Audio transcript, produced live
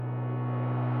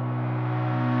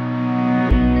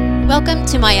Welcome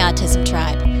to My Autism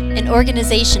Tribe, an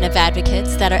organization of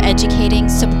advocates that are educating,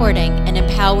 supporting, and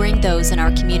empowering those in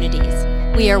our communities.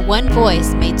 We are one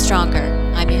voice made stronger.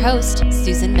 I'm your host,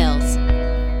 Susan Mills.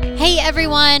 Hey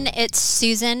everyone, it's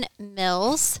Susan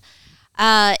Mills.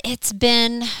 It's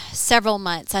been several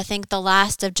months. I think the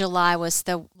last of July was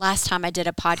the last time I did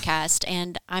a podcast,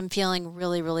 and I'm feeling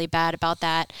really, really bad about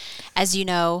that. As you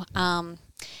know,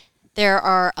 there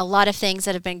are a lot of things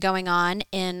that have been going on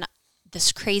in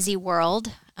this crazy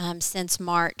world since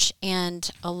March,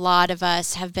 and a lot of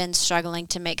us have been struggling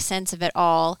to make sense of it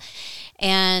all.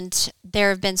 And there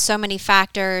have been so many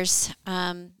factors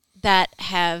that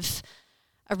have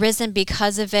arisen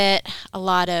because of it. A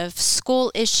lot of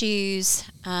school issues,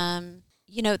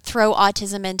 throw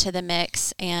autism into the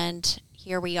mix, and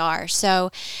here we are.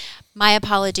 So my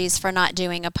apologies for not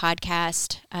doing a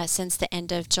podcast since the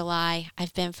end of July.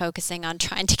 I've been focusing on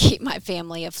trying to keep my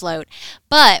family afloat.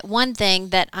 But one thing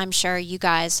that I'm sure you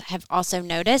guys have also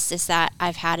noticed is that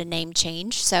I've had a name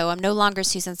change. So I'm no longer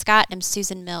Susan Scott, I'm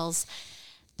Susan Mills.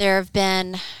 There have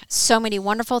been so many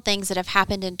wonderful things that have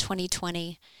happened in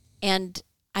 2020, and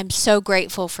I'm so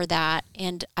grateful for that.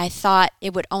 And I thought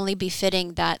it would only be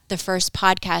fitting that the first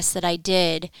podcast that I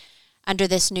did under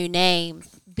this new name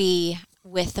be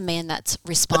with the man that's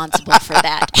responsible for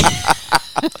that.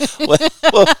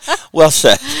 well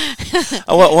said.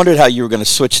 I wondered how you were going to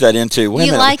switch that into. You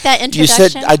like that introduction? You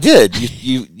said I did.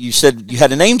 You said you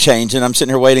had a name change, and I'm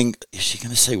sitting here waiting. Is she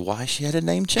going to say why she had a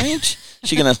name change? Is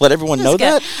she going to let everyone know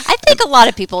that? I think a lot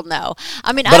of people know.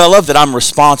 I I love that I'm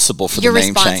responsible for the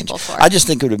name change. For it. I just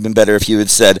think it would have been better if you had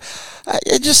said, I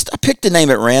picked a name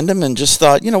at random and just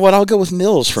thought, you know what, I'll go with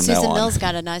Mills from now on. Susan Mills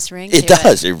got a nice ring. It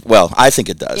does. Well, I think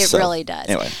it does. It really does.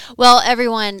 Anyway. Well,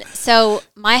 everyone, so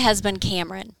my husband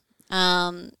Cameron,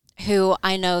 who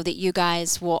I know that you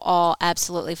guys will all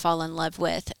absolutely fall in love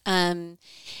with,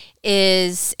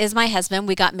 is my husband.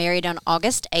 We got married on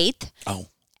August 8th. Oh.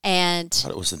 And I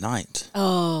thought it was the 9th.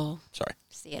 Oh. Sorry.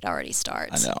 See, it already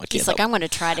starts. I know. He's like, I'm going to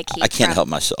try to keep I can't help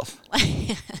myself.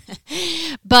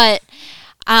 But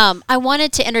I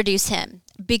wanted to introduce him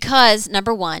because,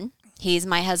 number one, he's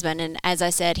my husband, and as I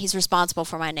said, he's responsible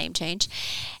for my name change.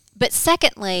 But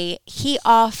secondly, he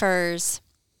offers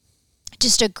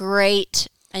just a great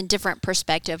and different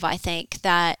perspective, I think,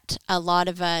 that a lot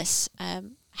of us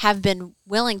have been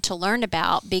willing to learn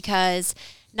about, because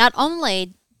not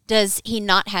only does he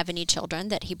not have any children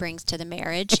that he brings to the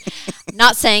marriage,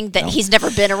 not saying that he's never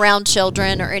been around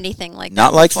children or anything like that.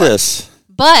 Not like this.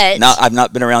 But I've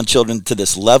not been around children to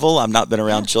this level. I've not been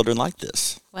around children like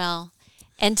this. Well,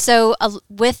 and so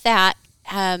with that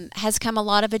has come a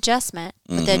lot of adjustment.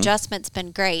 But the adjustment's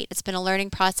been great. It's been a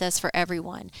learning process for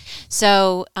everyone.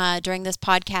 So during this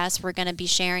podcast, we're going to be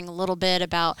sharing a little bit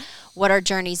about what our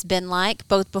journey's been like,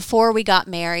 both before we got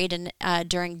married and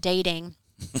during dating,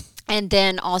 and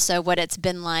then also what it's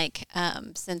been like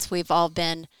since we've all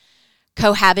been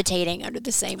cohabitating under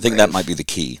the same roof. I think that might be the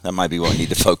key. That might be what we need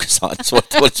to focus on. It's what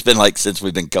it's been like since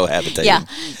we've been cohabitating. Yeah.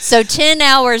 So 10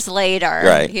 hours later,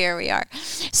 right. Here we are.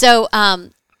 So,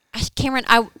 Cameron,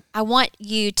 I want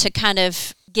you to kind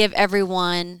of give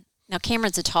everyone, now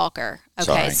Cameron's a talker, okay?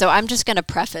 Sorry. So I'm just going to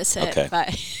preface it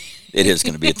by... It is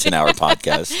going to be a 10-hour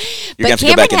podcast. You're going to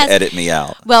have to Cameron go back and edit me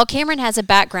out. Well, Cameron has a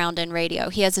background in radio.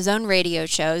 He has his own radio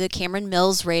show, the Cameron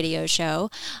Mills Radio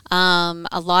Show.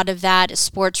 A lot of that is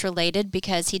sports related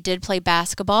because he did play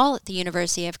basketball at the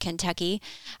University of Kentucky,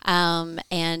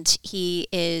 and he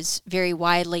is very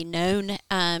widely known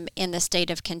in the state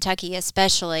of Kentucky,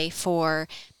 especially for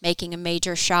making a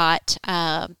major shot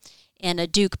in a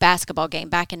Duke basketball game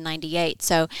back in '98.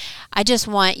 So I just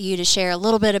want you to share a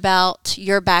little bit about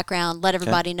your background, let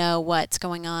everybody know what's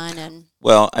going on. And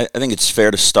well, I think it's fair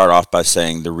to start off by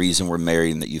saying the reason we're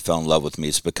married and that you fell in love with me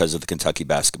is because of the Kentucky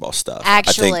basketball stuff.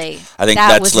 Actually, I think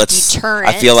that that's was a deterrent.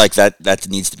 I feel like that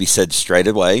needs to be said straight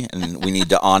away, and we need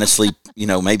to honestly,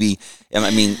 you've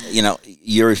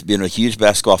been a huge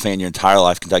basketball fan your entire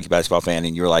life, Kentucky basketball fan,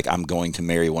 and you're like, I'm going to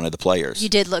marry one of the players. You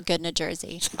did look good in a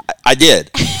jersey. I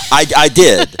did. I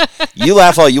did. You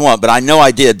laugh all you want, but I know I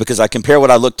did because I compare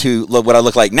what I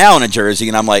look like now in a jersey,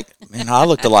 and I'm like, man, I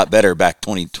looked a lot better back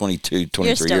 23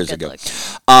 years ago.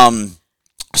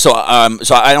 So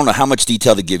I don't know how much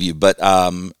detail to give you, but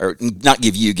or not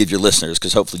give your listeners,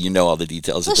 because hopefully you know all the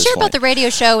details. Well, at this share point. about the radio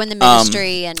show and the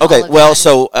ministry and okay. All of Well, that.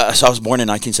 so I was born in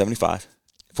 1975,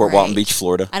 Fort Walton Beach,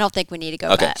 Florida. I don't think we need to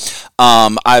go okay.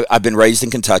 back. I've been raised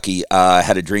in Kentucky. I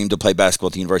had a dream to play basketball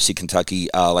at the University of Kentucky,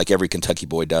 like every Kentucky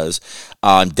boy does.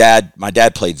 My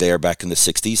dad played there back in the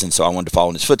 '60s, and so I wanted to follow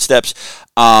in his footsteps.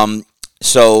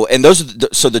 and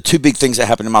those are the two big things that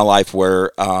happened in my life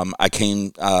where I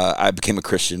became a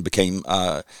Christian, gave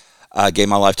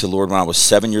my life to the Lord when I was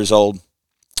 7 years old,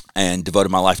 and devoted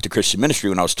my life to Christian ministry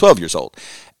when I was 12 years old.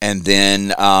 And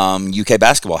then UK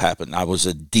basketball happened. I was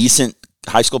a decent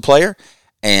high school player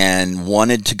and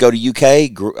wanted to go to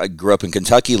UK. I grew up in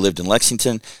Kentucky, lived in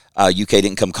Lexington. UK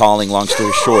didn't come calling. Long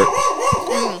story short,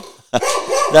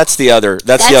 that's the other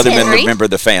member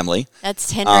of the family. That's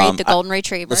Henry, the golden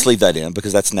retriever. Let's leave that in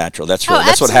because that's natural. That's really,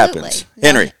 that's what happens. No.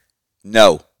 Henry,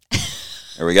 no.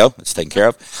 There we go. It's taken care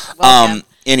of.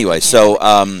 Anyway, so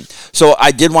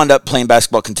I did wind up playing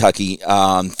basketball at Kentucky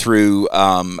through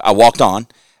I walked on,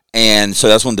 and so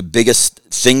that's one of the biggest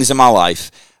things in my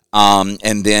life.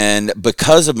 And then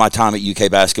because of my time at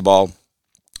UK basketball,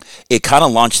 it kind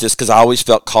of launched this because I always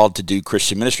felt called to do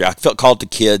Christian ministry. I felt called to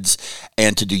kids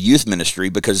and to do youth ministry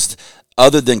because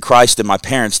other than Christ and my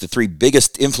parents, the three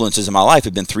biggest influences in my life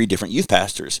have been three different youth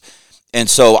pastors. And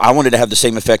so I wanted to have the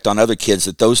same effect on other kids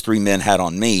that those three men had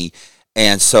on me.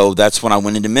 And so that's when I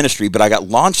went into ministry, but I got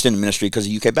launched into ministry because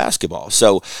of UK basketball.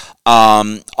 So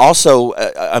also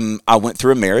I went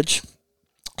through a marriage.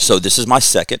 So this is my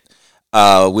second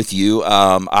with you.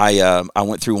 I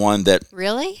went through one that...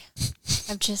 Really?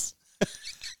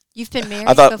 You've been married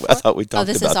before? I thought we talked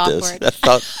this about is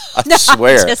this.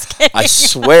 awkward. I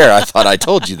swear I thought I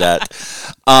told you that.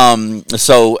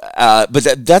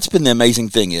 But that's been the amazing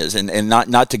thing is, and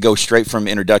not to go straight from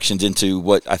introductions into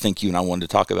what I think you and I wanted to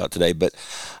talk about today, but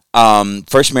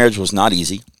first marriage was not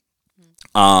easy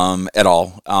at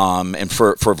all, and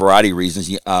for a variety of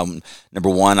reasons. Number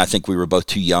one, I think we were both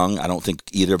too young. I don't think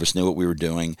either of us knew what we were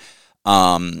doing.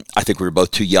 I think we were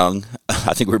both too young.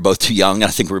 I think we were both too young. And I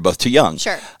think we were both too young.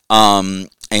 Sure.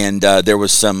 And there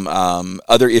was some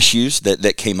other issues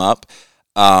that came up.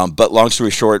 But long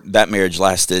story short, that marriage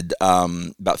lasted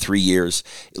about 3 years,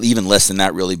 even less than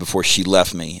that really, before she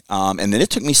left me. And then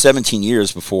it took me 17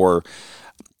 years before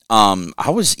I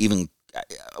was even...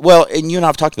 Well, and you and I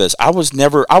have talked about this. I was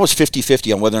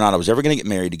 50-50 on whether or not I was ever going to get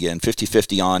married again,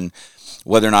 50-50 on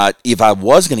whether or not, if I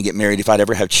was going to get married, if I'd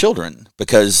ever have children.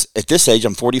 Because at this age,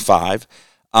 I'm 45.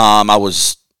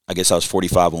 I guess I was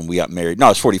 45 when we got married. No, I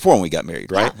was 44 when we got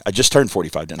married, right? Yeah. I just turned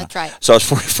 45, didn't That's right. So I was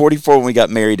 44 when we got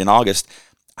married in August.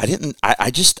 I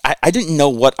didn't know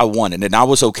what I wanted, and I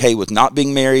was okay with not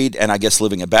being married and I guess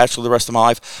living a bachelor the rest of my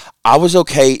life. I was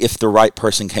okay if the right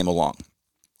person came along.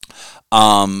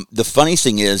 The funny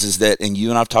thing is that, and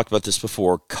you and I've talked about this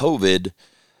before, COVID,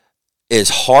 as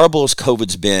horrible as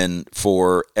COVID's been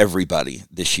for everybody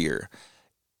this year,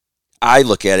 I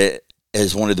look at it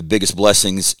as one of the biggest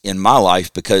blessings in my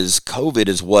life because COVID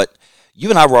is what you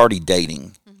and I were already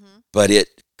dating, but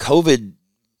COVID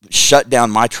shut down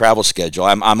my travel schedule.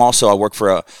 I work for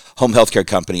a home healthcare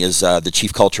company as the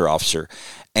chief culture officer.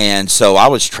 And so I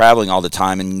was traveling all the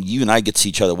time, and you and I get to see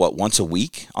each other, once a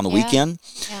week on the weekend?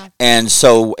 Yeah.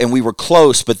 And we were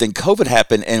close, but then COVID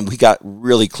happened, and we got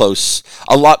really close,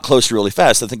 a lot closer really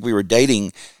fast. I think we were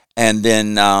dating, and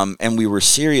then and we were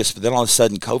serious, but then all of a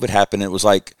sudden COVID happened, and it was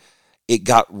like it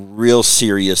got real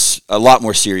serious, a lot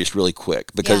more serious really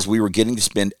quick, because we were getting to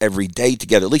spend every day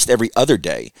together, at least every other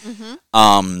day.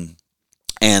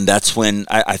 And that's when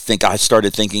I think I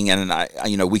started thinking,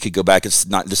 and we could go back. It's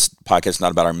not, this podcast is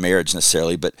not about our marriage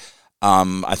necessarily, but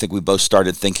I think we both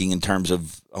started thinking in terms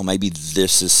of, maybe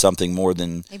this is something more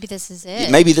than... Maybe this is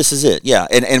it. Maybe this is it, yeah.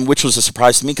 And which was a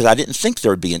surprise to me because I didn't think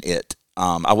there would be an it.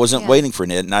 I wasn't waiting for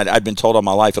an it, and I'd been told all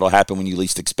my life it'll happen when you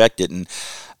least expect it. And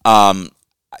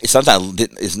it's not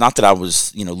that I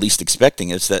was least expecting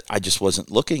it, it's that I just wasn't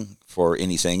looking for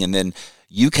anything. And then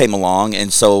you came along,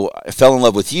 and so I fell in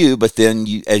love with you, but then,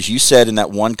 as you said in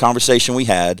that one conversation we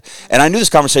had, and I knew this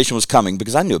conversation was coming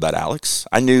because I knew about Alex.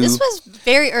 I knew... This was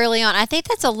very early on. I think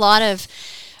that's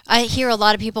I hear a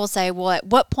lot of people say, well, at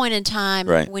what point in time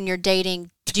when you're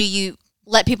dating do you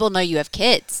let people know you have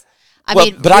kids?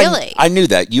 Really? I knew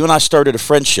that. You and I started a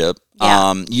friendship.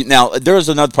 Yeah. Now, there was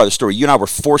another part of the story. You and I were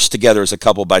forced together as a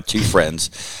couple by two friends.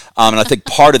 And I think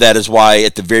part of that is why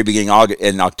at the very beginning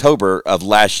in October of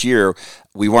last year,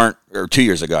 we weren't, or 2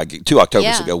 years ago, 2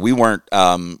 Octobers ago, we weren't,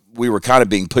 we were kind of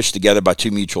being pushed together by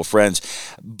two mutual friends.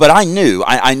 But I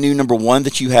knew, number one,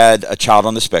 that you had a child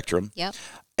on the spectrum. Yep.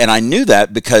 And I knew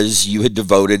that because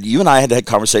you and I had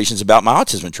conversations about my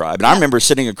autism tribe. And I remember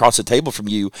sitting across the table from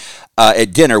you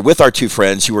at dinner with our two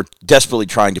friends who were desperately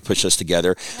trying to push us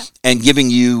together and giving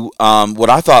you what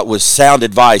I thought was sound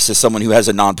advice as someone who has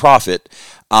a nonprofit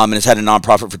and has had a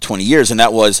nonprofit for 20 years. And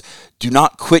that was, do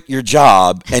not quit your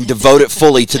job and devote it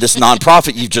fully to this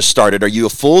nonprofit you've just started. Are you a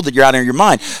fool that you're out of your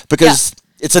mind? Because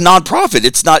it's a nonprofit.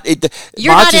 It's not.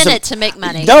 You're not in it to make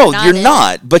money. No, you're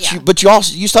not. But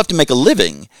you still have to make a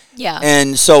living. Yeah.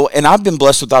 And I've been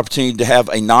blessed with the opportunity to have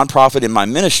a nonprofit in my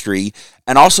ministry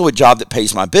and also a job that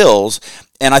pays my bills.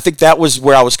 And I think that was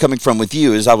where I was coming from with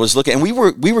you, is I was looking, and we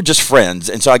were just friends.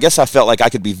 And so I guess I felt like I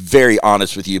could be very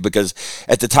honest with you, because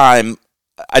at the time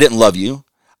I didn't love you.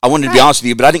 I wanted to be honest with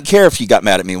you, but I didn't care if you got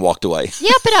mad at me and walked away.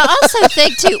 Yeah, but I also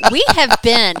think too, we have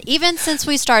been, even since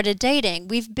we started dating,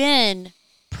 we've been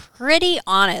pretty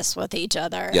honest with each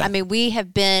other. Yeah. I mean, we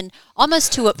have been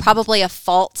almost to probably a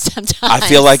fault sometimes. I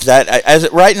feel like that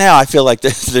right now. I feel like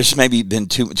there's maybe been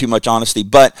too much honesty,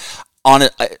 but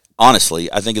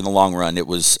honestly, I think in the long run, it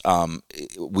was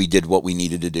we did what we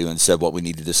needed to do and said what we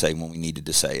needed to say when we needed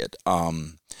to say it.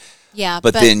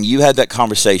 But then you had that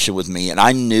conversation with me, and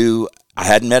I knew I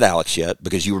hadn't met Alex yet,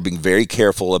 because you were being very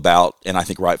careful about, and I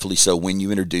think rightfully so, when you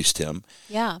introduced him.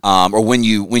 Yeah. Or when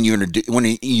you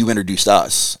introduced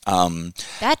us.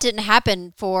 That didn't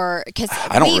happen because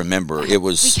I don't remember. It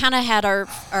was, we kind of had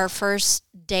our first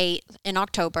date in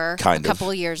October a couple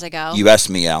of years ago. You asked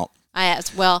me out. I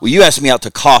asked, you asked me out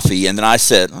to coffee, and then I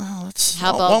said, how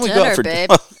about dinner, babe?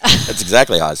 That's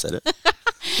exactly how I said it.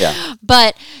 Yeah.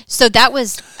 But so that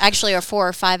was actually a 4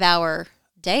 or 5 hour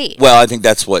date. Well, I think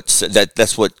that's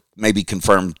what maybe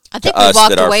confirmed I think to we us walked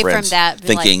that our away friends from that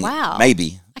thinking, like, wow,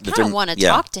 maybe I kind of want to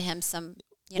talk to him some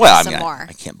more.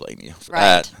 I can't blame you for right.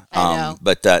 that. I know.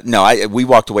 But we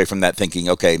walked away from that thinking,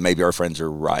 okay, maybe our friends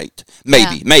are right.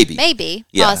 Maybe.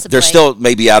 Yeah, possibly. they're still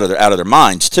maybe out of their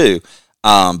minds too.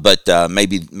 But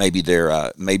maybe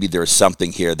there's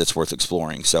something here that's worth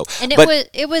exploring. So, and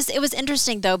it was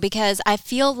interesting though, because I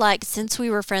feel like since we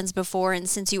were friends before, and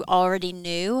since you already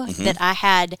knew that I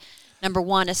had, number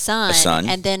one, a son,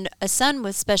 and then a son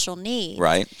with special needs.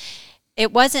 Right.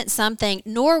 It wasn't something,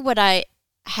 nor would I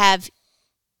have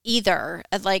either,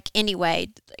 anyway,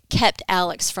 kept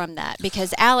Alex from that,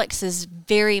 because Alex is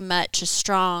very much a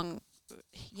strong,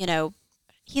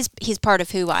 he's part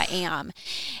of who I am.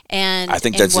 And I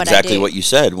think that's exactly what you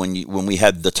said when we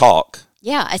had the talk.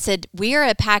 Yeah, I said, we're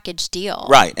a package deal.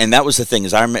 Right. And that was the thing,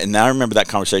 and I remember that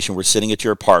conversation. We're sitting at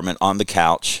your apartment on the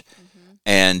couch,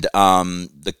 and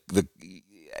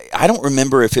I don't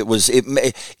remember if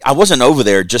I wasn't over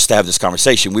there just to have this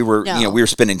conversation. We were, we were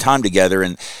spending time together,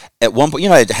 and at one point,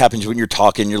 it happens when you're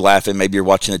talking, you're laughing, maybe you're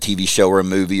watching a TV show or a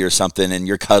movie or something, and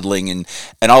you're cuddling, and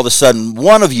all of a sudden,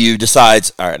 one of you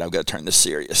decides, all right, I've got to turn this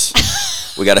serious.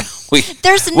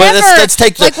 There's never, let's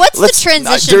take what's the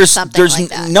transition to something like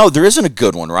that? No, there isn't a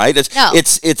good one, right?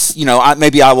 It's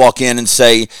maybe I walk in and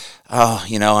say, oh,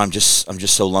 I'm just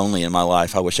so lonely in my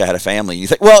life. I wish I had a family. You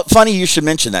think, well, funny you should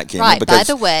mention that, Kim. Right. Because,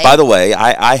 by the way,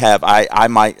 I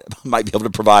might be able to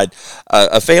provide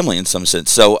a family in some sense.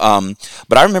 So,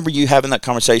 but I remember you having that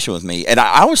conversation with me, and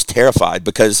I was terrified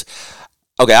because,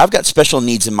 okay, I've got special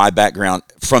needs in my background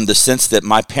from the sense that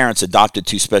my parents adopted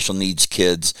 2 special needs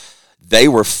kids. They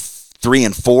were 3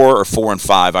 and 4 or 4 and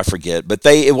 5, I forget. But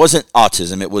it wasn't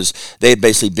autism. They had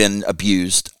basically been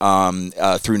abused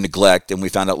through neglect, and we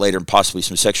found out later possibly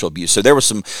some sexual abuse. So there was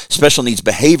some special needs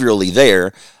behaviorally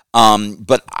there.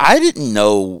 But I didn't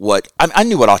know I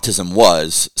knew what autism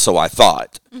was, so I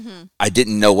thought. Mm-hmm. I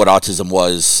didn't know what autism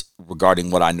was regarding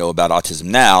what I know about autism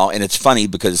now. And it's funny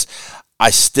because I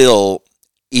still,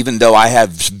 even though I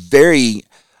have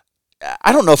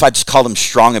I don't know if I just call them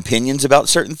strong opinions about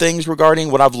certain things regarding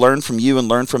what I've learned from you and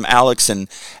learned from Alex and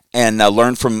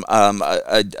learned from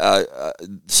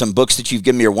some books that you've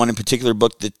given me, or one in particular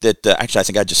book that actually I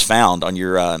think I just found on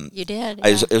your. You did. Yeah.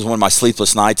 It was one of my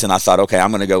sleepless nights, and I thought, okay,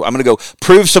 I'm gonna go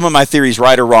prove some of my theories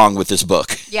right or wrong with this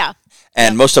book. Yeah.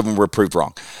 And most of them were proved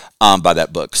wrong by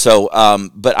that book. So,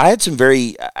 but I have some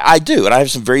very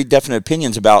definite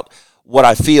opinions about what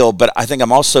I feel, but I think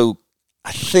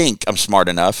I'm smart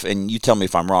enough, and you tell me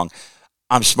if I'm wrong,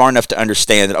 I'm smart enough to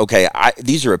understand that, okay,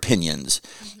 these are opinions,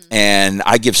 and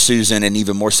I give Susan, and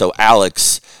even more so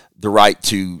Alex, the right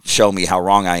to show me how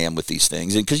wrong I am with these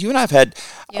things. And because you and I have had,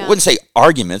 I wouldn't say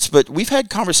arguments, but we've had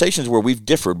conversations where we've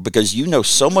differed because you know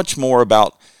so much more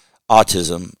about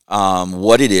autism,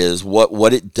 what it is,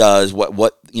 what it does,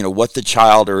 what the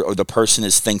child or the person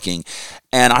is thinking.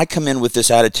 And I come in with this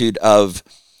attitude of,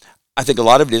 I think a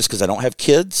lot of it is because I don't have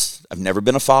kids. I've never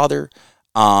been a father.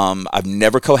 I've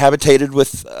never cohabitated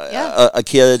with a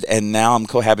kid, and now I'm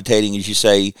cohabitating, as you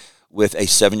say, with a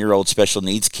 7-year-old special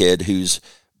needs kid who's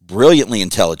brilliantly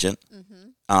intelligent,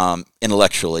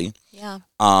 intellectually,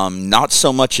 not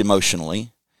so much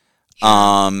emotionally,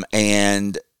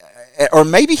 and or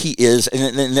maybe he is,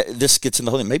 and this gets in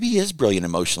the whole thing. Maybe he is brilliant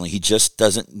emotionally. He just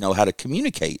doesn't know how to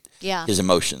communicate his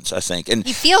emotions, I think. And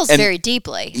he feels very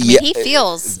deeply. I mean, he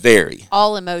feels very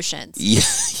all emotions.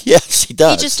 Yes, he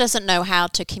does. He just doesn't know how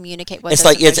to communicate what it's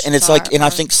those like. emotions are. And I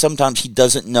think sometimes he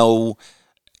doesn't know.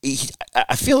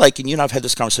 I feel like, and you and I've had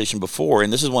this conversation before,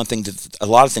 and this is one thing that a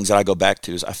lot of things that I go back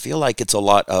to is I feel like it's a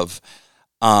lot of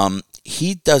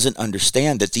he doesn't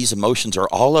understand that these emotions are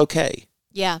all okay.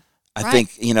 Yeah. I think,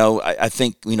 I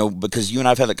think, because you and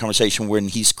I have had that conversation when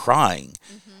he's crying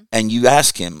and you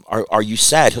ask him, are you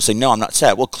sad? He'll say, no, I'm not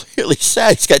sad. Well, clearly he's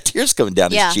sad. He's got tears coming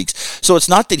down his cheeks. So it's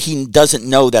not that he doesn't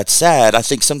know that's sad. I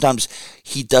think sometimes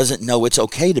he doesn't know it's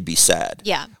okay to be sad.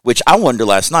 Yeah. Which I wonder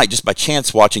last night, just by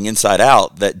chance watching Inside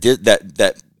Out, that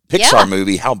Pixar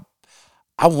movie,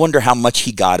 I wonder how much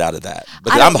he got out of that.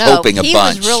 Because I'm hoping a bunch. He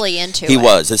was really into it. He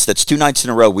was. That's 2 nights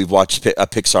in a row we've watched a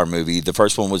Pixar movie. The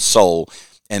first one was Soul.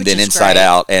 And then Inside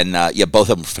Out, and both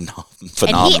of them phenomenal.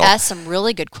 And he asked some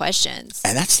really good questions.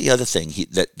 And that's the other thing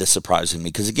that surprises me,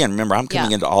 because again, remember, I'm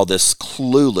coming into all this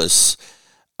clueless.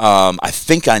 I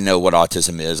think I know what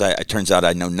autism is. It turns out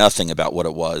I know nothing about what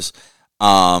it was,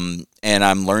 and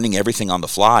I'm learning everything on the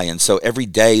fly. And so every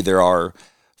day there are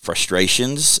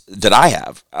frustrations that I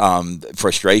have,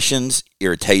 frustrations,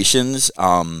 irritations,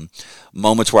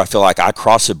 moments where I feel like I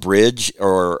cross a bridge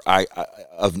or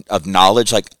of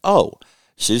knowledge, like, oh,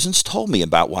 Susan's told me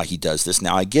about why he does this.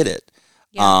 Now I get it.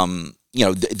 Yeah.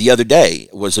 The other day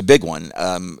was a big one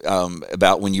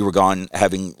about when you were gone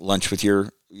having lunch with your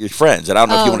friends. And I don't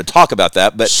know if you want to talk about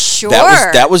that, but sure.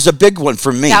 that was a big one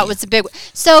for me. That was a big one.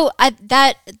 So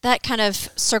that kind of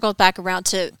circled back around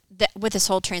to what this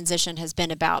whole transition has been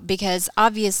about, because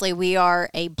obviously we are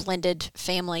a blended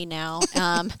family now,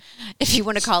 if you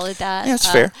want to call it that. Yeah,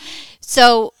 that's fair.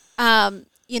 So,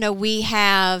 we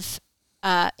have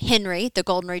Henry, the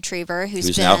golden retriever,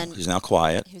 who's now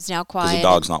quiet. Who's now quiet. Because the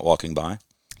dog's not walking by.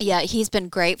 Yeah, he's been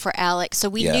great for Alex. So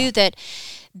we knew that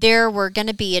there were going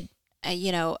to be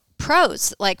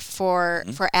pros like for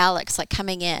Alex, like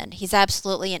coming in. He's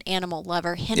absolutely an animal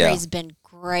lover. Henry's been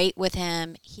great with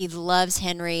him. He loves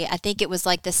Henry. I think it was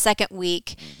like the second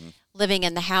week living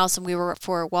in the house, and we were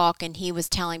for a walk, and he was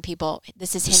telling people,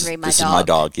 "This is Henry, my dog. This is my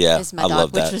dog." Yeah, this is my dog,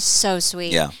 love that, which was so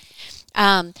sweet. Yeah.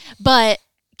 But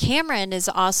Cameron is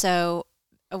also.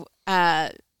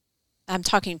 I'm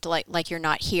talking to like you're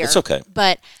not here. It's okay.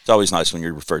 But it's always nice when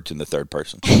you're referred to in the third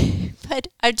person. But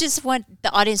I just want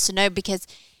the audience to know, because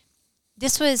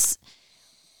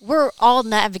we're all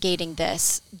navigating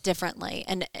this differently,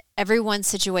 and everyone's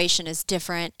situation is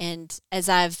different. And as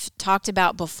I've talked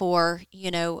about before,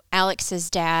 Alex's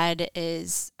dad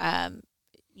is,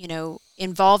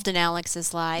 involved in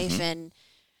Alex's life in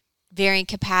varying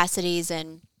capacities.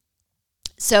 And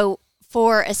so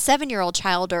for a 7-year-old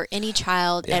child, or any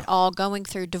child at all going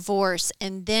through divorce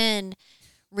and then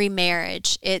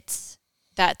remarriage,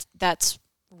 that's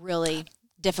really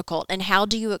difficult. And how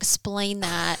do you explain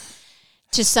that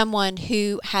to someone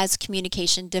who has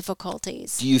communication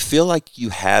difficulties? Do you feel like you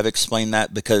have explained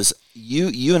that? Because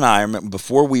you and I remember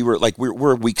before we were like,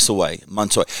 we're weeks away,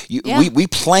 months away. We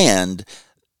planned,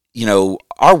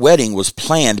 our wedding was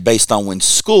planned based on when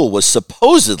school was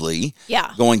supposedly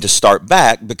going to start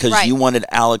back, because you wanted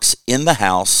Alex in the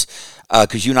house,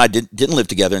 because you and I didn't live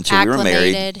together until we were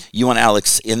married. You want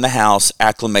Alex in the house,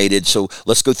 acclimated. So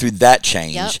let's go through that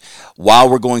change while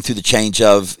we're going through the change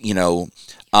of,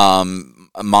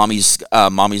 mommy's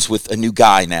with a new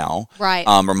guy now, right?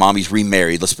 Or mommy's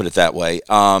remarried. Let's put it that way.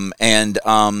 And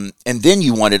then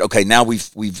you wanted, okay, now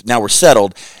now we're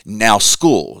settled. Now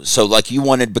school. So like you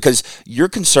wanted, because your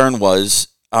concern was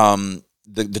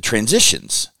the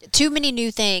transitions. Too many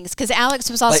new things, because Alex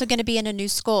was also going to be in a new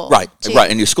school. Right,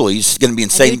 a new school. He's going to be in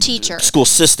the same school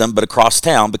system, but across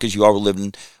town, because you all were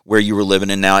living where you were living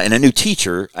in now, and a new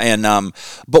teacher. And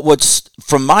but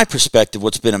from my perspective,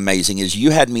 what's been amazing is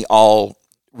you had me all,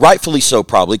 rightfully so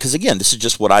probably, because again, this is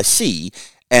just what I see.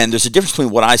 And there's a difference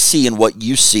between what I see and what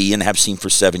you see and have seen for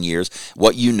 7 years,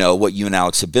 what you and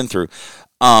Alex have been through.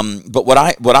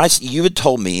 But you had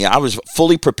told me, I was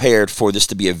fully prepared for this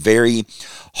to be a very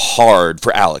hard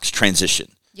for Alex transition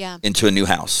into a new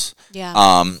house.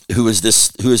 Yeah. Who is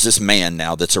this man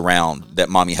now that's around, that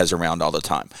mommy has around all the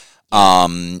time?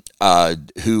 And then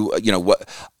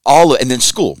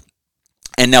school.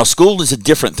 And now school is a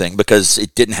different thing, because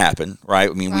it didn't happen, right?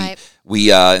 I mean,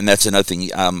 we and that's another thing.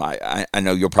 I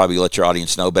know you'll probably let your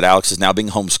audience know, but Alex is now being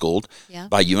homeschooled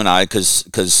by you and I,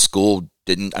 because school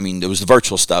didn't. I mean, there was the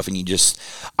virtual stuff, and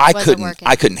I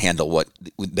couldn't handle what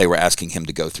they were asking him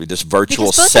to go through, this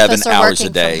virtual 7 hours a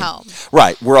day. From home.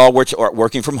 Right, we're all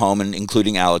working from home, and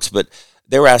including Alex, but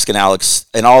they were asking Alex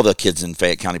and all the kids in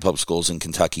Fayette County Public Schools in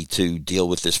Kentucky to deal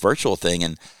with this virtual thing.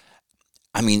 And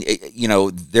I mean,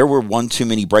 there were one too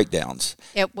many breakdowns.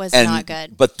 It was not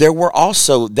good. But there were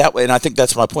also and I think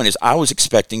that's my point is I was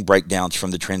expecting breakdowns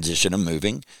from the transition of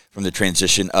moving, from the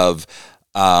transition of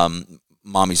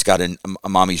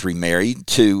mommy's remarried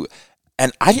to,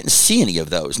 and I didn't see any of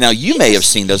those. Now you may have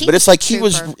seen those, but it's like he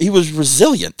was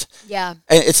resilient. Yeah.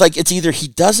 And it's like it's either he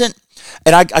doesn't,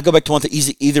 and I go back to one thing,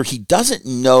 either he doesn't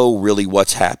know really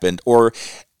what's happened or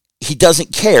he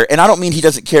doesn't care. And I don't mean he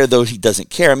doesn't care, though he doesn't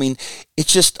care. I mean,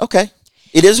 it's just, okay,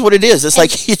 it is what it is. It's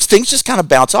like things just kind of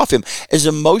bounce off him. As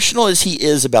emotional as he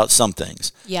is about some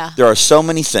things, there are so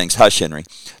many things, hush, Henry,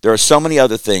 there are so many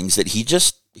other things that he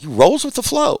rolls with the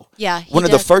flow. Yeah. One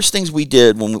of the first things we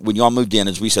did when y'all moved in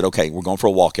is we said, okay, we're going for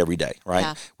a walk every day, right?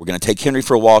 Yeah. We're going to take Henry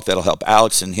for a walk. That'll help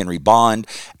Alex and Henry bond.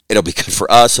 It'll be good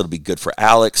for us. It'll be good for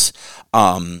Alex.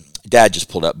 Dad just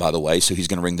pulled up, by the way, so he's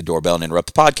going to ring the doorbell and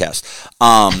interrupt the podcast.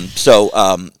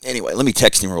 Anyway, let me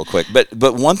text him real quick. But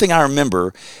one thing I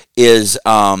remember is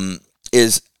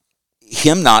Alex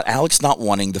not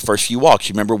wanting the first few walks.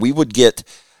 You remember we would get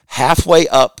halfway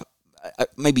up,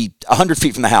 maybe 100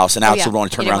 feet from the house, and Alex would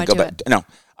want to turn around and go back. No,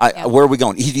 where are we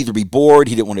going? He'd either be bored.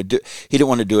 He didn't want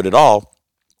to do it at all.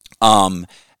 But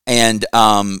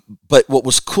what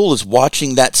was cool is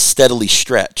watching that steadily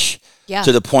stretch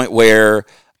to the point where.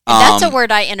 That's a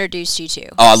word I introduced you to.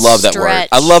 Oh, I love that word.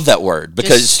 I love that word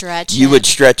because you would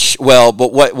stretch well.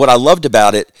 But what I loved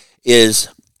about it is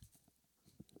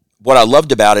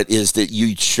that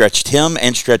you stretched him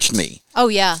and stretched me. Oh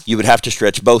yeah. You would have to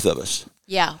stretch both of us.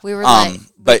 Yeah, we were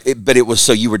but it was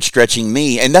so you were stretching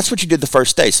me, and that's what you did the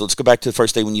first day. So let's go back to the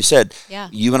first day when you said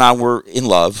you and I were in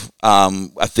love. I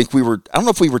think I don't know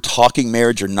if we were talking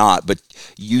marriage or not, but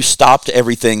you stopped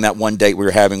everything that one date we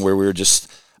were having where we were just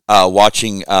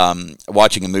watching a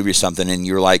movie or something, and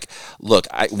you were like, look,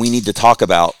 we need to talk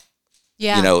about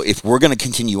if we're going to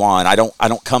continue on, I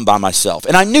don't come by myself.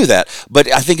 And I knew that,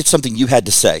 but I think it's something you had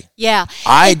to say. Yeah.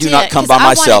 I do not come by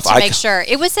myself. I wanted to make sure.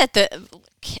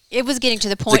 It was getting to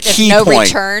the point of no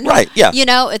return. Right, yeah.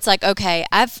 It's like, okay,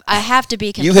 I have to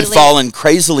be completely... You had fallen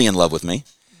crazily in love with me.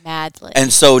 Madly.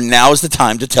 And so now is the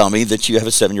time to tell me that you have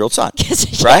a 7-year-old son.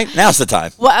 Right? Now's the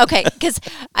time. Well, okay, because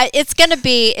it's going to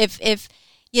be, if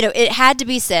it had to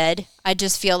be said, I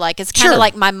just feel like it's kind of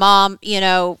like my mom,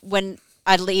 when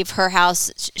I leave her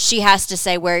house, she has to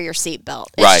say, wear your seatbelt.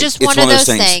 It's just one of those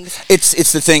things.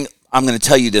 It's the thing, I'm going to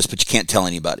tell you this, but you can't tell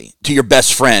anybody. To your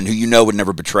best friend who would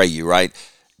never betray you, right?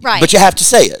 Right. But you have to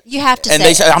say it. You have to say it. And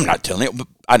they say, I'm not telling you.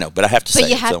 I know, but I have to say it. But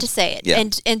you have to say it. Yeah.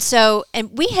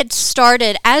 And we had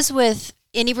started, as with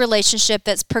any relationship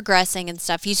that's progressing and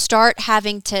stuff, you start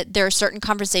there are certain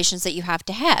conversations that you have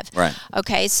to have. Right.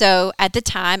 Okay, so at the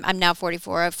time, I'm now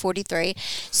 44, I'm 43.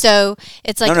 So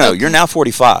it's like... No, you're now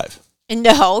 45.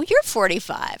 No, you're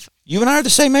 45. You and I are the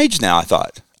same age now, I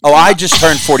thought. Oh, I just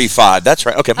turned 45. That's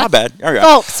right. Okay, my bad. All right.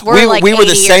 Folks, we were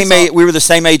the same age. We were the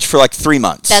same age for like 3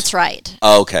 months. That's right.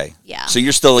 Oh, okay. Yeah. So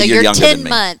you're still a year younger than me. 10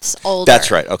 months older. That's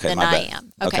right. Okay, than my I bad.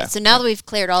 am. Okay. So now that we've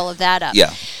cleared all of that up,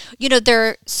 there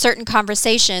are certain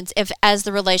conversations as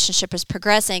the relationship is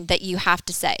progressing that you have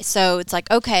to say. So it's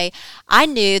like, okay, I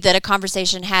knew that a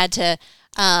conversation had to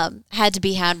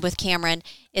be had with Cameron.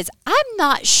 I'm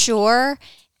not sure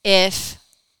if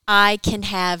I can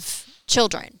have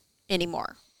children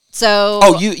anymore. So,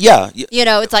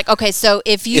 it's like, okay, so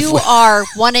if you are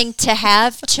wanting to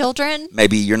have children,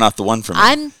 maybe you're not the one for me.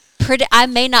 I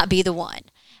may not be the one.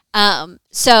 I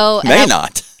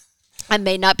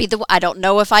may not be the one. I don't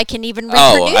know if I can even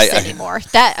reproduce anymore.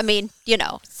 So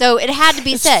it had to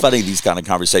be said. It's funny, these kind of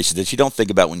conversations that you don't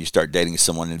think about when you start dating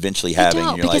someone and eventually having.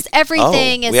 You're because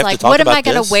everything is like, what am I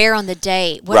going to wear on the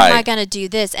date? What am I going to do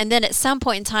this? And then at some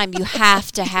point in time, you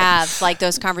have to have like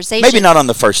those conversations. Maybe not on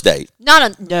the first date.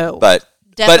 No. But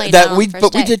definitely not on the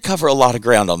first date. We did cover a lot of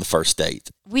ground on the first date.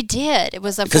 We did. It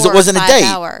was a 4 because it wasn't or 5 a date.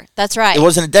 Hour. That's right. It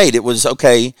wasn't a date. It was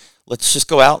okay. Let's just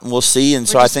go out and we'll see. And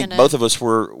so I think both of us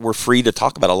were free to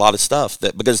talk about a lot of stuff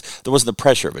because there wasn't the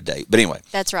pressure of a date. But anyway.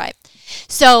 That's right.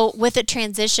 So with the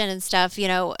transition and stuff,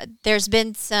 there's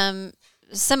been some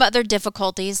other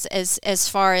difficulties as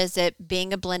far as it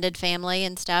being a blended family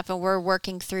and stuff, and we're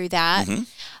working through that.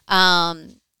 Mm-hmm.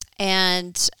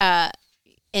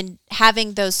 And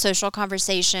having those social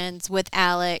conversations with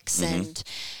Alex, mm-hmm.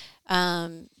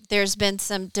 and there's been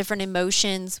some different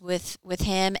emotions with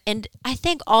him. And I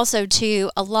think also, too,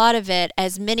 a lot of it,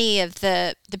 as many of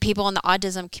the people in the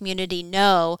autism community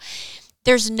know,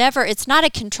 it's not a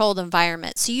controlled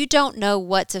environment. So you don't know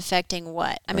what's affecting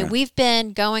what. I mean, we've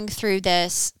been going through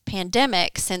this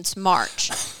pandemic since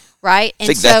March. right? And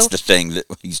I think that's the thing that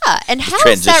he's and how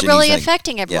is that really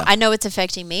affecting everyone? I know it's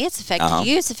affecting me. It's affecting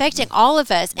you. It's affecting all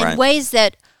of us in ways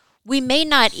that we may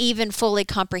not even fully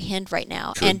comprehend right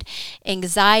now. True. And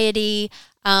anxiety,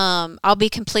 I'll be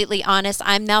completely honest,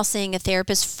 I'm now seeing a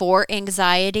therapist for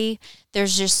anxiety.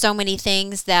 There's just so many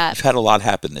things that we've had a lot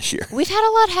happen this year. We've had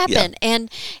a lot happen,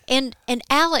 and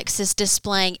Alex is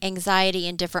displaying anxiety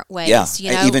in different ways. Yeah,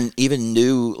 you know? even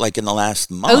new, like in the last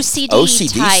month,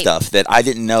 OCD type stuff that I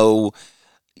didn't know.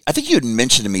 I think you had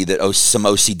mentioned to me that some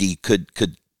OCD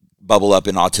could bubble up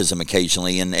in autism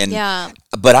occasionally, and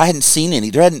but I hadn't seen any.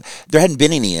 There hadn't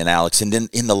been any in Alex, and then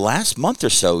in the last month or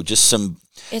so, just some.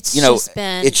 It's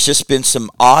just been some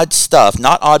odd stuff.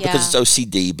 Not odd because it's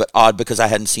OCD, but odd because I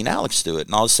hadn't seen Alex do it.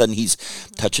 And all of a sudden, he's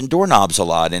touching doorknobs a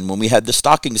lot. And when we had the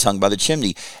stockings hung by the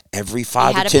chimney, every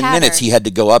 5 to 10 minutes, he had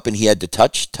to go up and he had to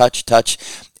touch.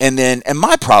 And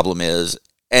my problem is,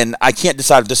 and I can't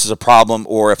decide if this is a problem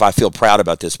or if I feel proud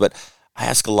about this, but I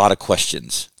ask a lot of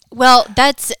questions. Well,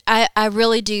 I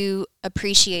really do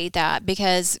appreciate that,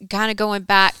 because kind of going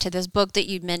back to this book that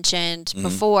you mentioned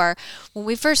before, when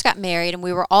we first got married and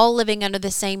we were all living under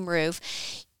the same roof,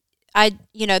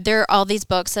 there are all these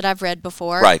books that I've read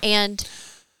before, right. And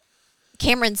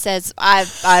Cameron says, I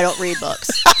don't read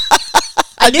books.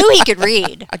 I knew he could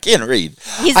read. I can't read.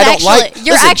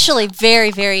 You're actually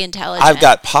very, very intelligent. I've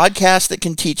got podcasts that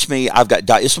can teach me.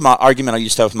 This is my argument I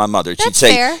used to have with my mother. She'd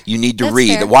say, fair. You need to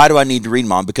read. Fair. Why do I need to read,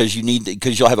 Mom? Because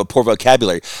you'll have a poor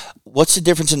vocabulary. What's the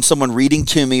difference in someone reading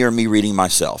to me or me reading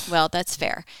myself? Well, that's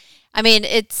fair. I mean,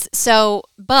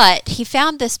 but he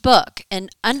found this book, and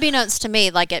unbeknownst to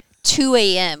me, like at 2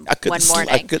 a.m. one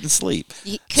morning. I couldn't sleep.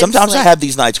 Sometimes I have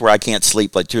these nights where I can't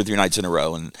sleep, like 2 or 3 nights in a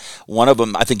row. And one of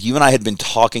them, I think you and I had been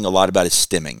talking a lot about, is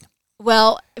stimming.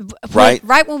 Well, right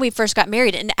when we first got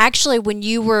married, and actually when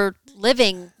you were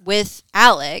living with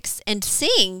Alex and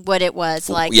seeing what it was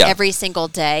like every single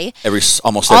day.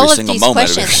 Almost every single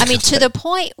moment. Questions. I mean, to the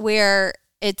point where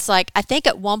it's like, I think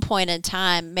at one point in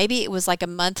time, maybe it was like a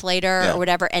month later or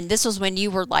whatever, and this was when you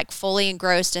were like fully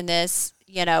engrossed in this,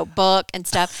 book and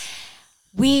stuff.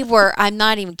 I'm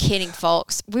not even kidding,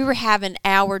 folks. We were having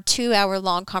 2-hour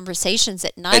long conversations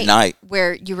at night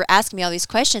where you were asking me all these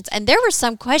questions. And there were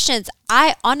some questions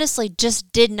I honestly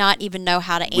just did not even know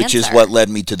how to answer. Which is what led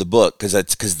me to the book, because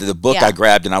the book I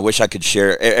grabbed, and I wish I could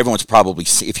share. Everyone's probably,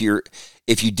 if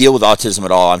you deal with autism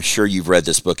at all, I'm sure you've read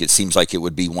this book. It seems like it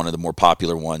would be one of the more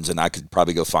popular ones, and I could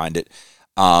probably go find it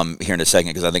here in a second,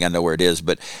 because I think I know where it is.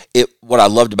 But what I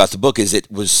loved about the book is it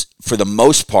was, for the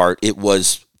most part, it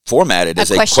was formatted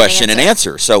as a question and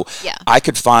answer. So I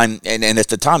could find, and at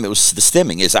the time it was the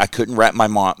stimming, is I couldn't wrap my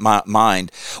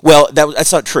mind. Well,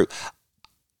 that's not true.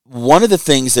 One of the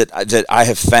things that I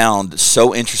have found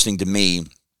so interesting to me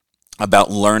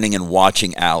about learning and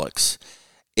watching Alex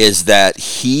is that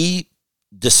he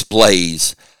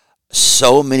displays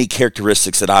so many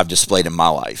characteristics that I've displayed in my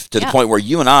life, to the point where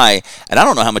you and I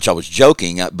don't know how much I was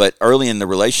joking, but early in the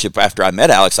relationship after I met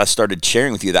Alex, I started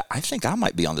sharing with you that I think I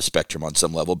might be on the spectrum on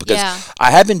some level, because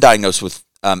I have been diagnosed with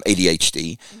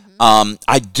ADHD.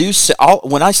 I do say,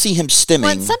 when I see him stimming,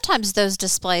 well, sometimes those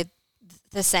display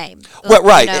the same. Well,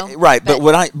 right. But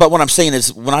what I'm saying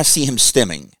is, when I see him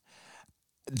stimming,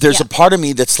 there's a part of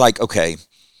me that's like, okay,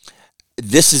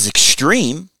 this is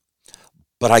extreme,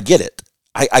 but I get it.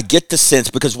 I get the sense,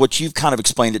 because what you've kind of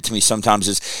explained it to me sometimes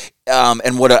is,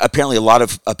 and what apparently a lot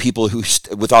of people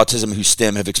with autism who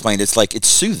stim have explained, it's like, it's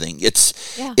soothing.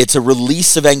 It's a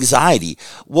release of anxiety.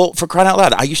 Well, for crying out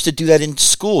loud, I used to do that in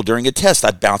school during a test.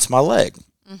 I'd bounce my leg.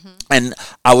 Mm-hmm. And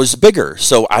I was bigger,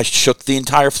 so I shook the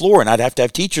entire floor, and I'd have to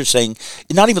have teachers saying,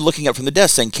 not even looking up from the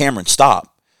desk, saying, Cameron,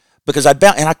 stop. Because I'd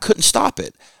bounce, and I couldn't stop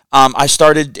it. I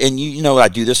started, and I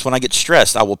do this when I get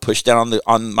stressed. I will push down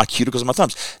on my cuticles and my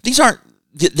thumbs.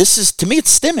 This is, to me,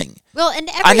 it's stimming. Well, and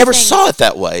I never saw it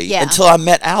that way until I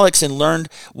met Alex and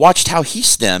watched how he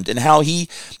stemmed, and how he,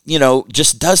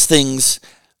 just does things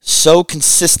so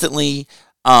consistently,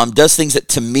 does things that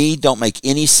to me don't make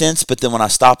any sense. But then when I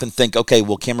stop and think, okay,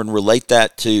 well, Cameron, relate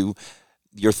that to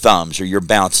your thumbs or your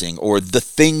bouncing or the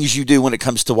things you do when it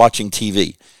comes to watching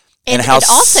TV. And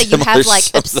also you have like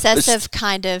obsessive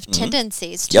kind of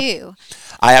tendencies too. Yep.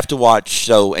 I have to watch,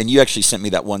 and you actually sent me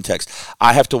that one text.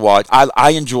 I have to watch, I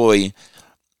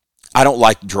don't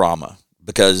like drama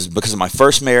because of my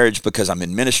first marriage, because I'm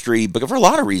in ministry, because for a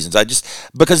lot of reasons.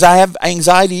 Because I have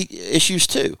anxiety issues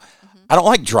too. I don't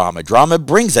like drama. Drama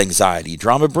brings anxiety.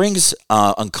 Drama brings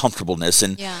uncomfortableness,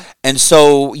 and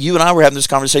so you and I were having this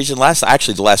conversation the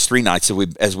last 3 nights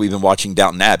as we've been watching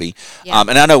Downton Abbey. Yeah.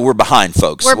 And I know we're behind,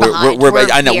 folks. We're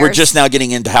behind. I know we're just now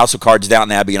getting into House of Cards,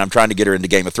 Downton Abbey, and I'm trying to get her into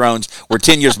Game of Thrones. We're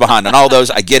 10 years behind on all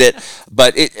those. I get it,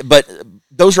 but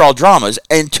those are all dramas,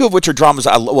 and 2 of which are dramas.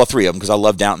 3 of them, because I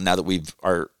love Downton now that we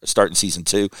are starting season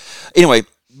 2. Anyway,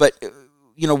 but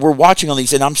we're watching all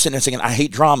these, and I'm sitting there thinking, I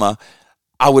hate drama.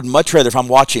 I would much rather, if I'm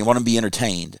watching, I want to be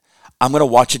entertained, I'm going to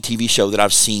watch a TV show that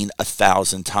I've seen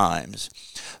 1,000 times,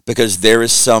 because there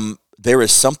is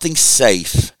something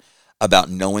safe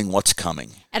about knowing what's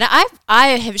coming. And I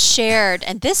have shared,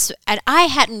 and I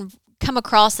hadn't come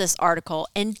across this article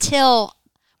until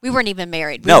we weren't even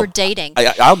married. We were dating.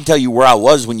 I'll tell you where I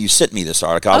was when you sent me this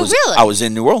article. Really? I was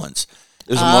in New Orleans.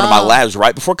 It was one of my last. It was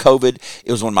right before COVID.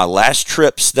 It was one of my last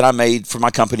trips that I made for my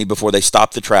company before they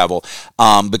stopped the travel.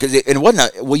 Because it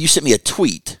wasn't. You sent me a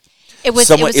tweet. It was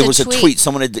a tweet.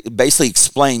 Someone had basically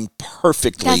explained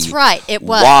perfectly. That's right. It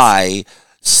was why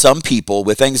some people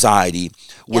with anxiety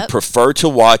would prefer to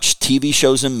watch TV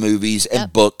shows and movies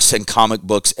and books and comic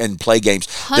books and play games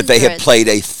that they have played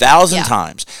 1,000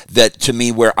 times. That, to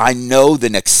me, where I know the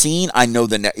next scene, I know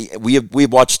we have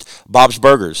watched Bob's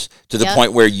Burgers to the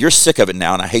point where you're sick of it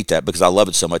now, and I hate that because I love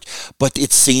it so much. But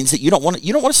it's scenes that you don't want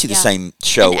to see the same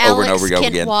show over and over again.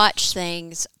 Alex can watch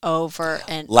things over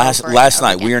and last over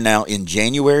night again. We are now in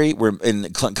January. We're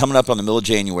coming up on the middle of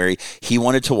January. He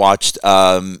wanted to watch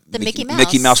the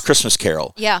Mickey Mouse Christmas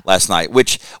Carol last night.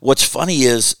 What's funny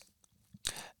is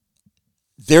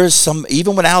there's some,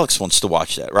 even when Alex wants to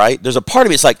watch that, right? There's a part of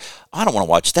me that's like, I don't want to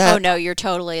watch that. Oh no, you're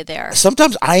totally there.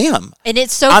 Sometimes I am. And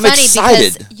it's so I'm funny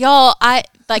excited. Because y'all,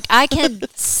 I can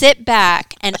sit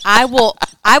back and I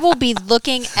will be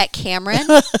looking at Cameron,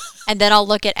 and then I'll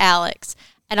look at Alex,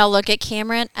 and I'll look at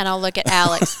Cameron, and I'll look at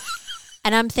Alex,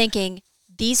 and I'm thinking,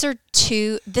 this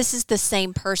is the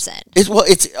same person.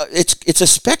 It's a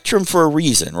spectrum for a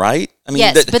reason, right? I mean,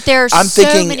 yes, but there are I'm so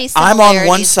thinking many similarities. I'm on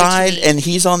one side and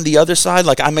he's on the other side.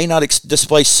 Like, I may not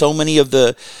display so many of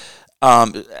the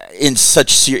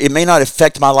it may not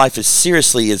affect my life as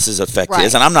seriously as his effect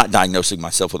is, and I'm not diagnosing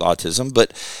myself with autism,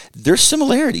 but there's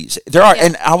similarities. There are,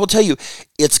 and I will tell you,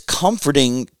 it's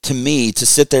comforting to me to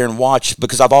sit there and watch,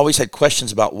 because I've always had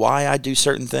questions about why I do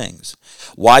certain things,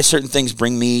 why certain things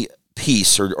bring me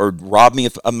peace or rob me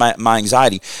of my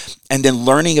anxiety. And then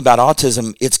learning about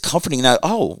autism, it's comforting now.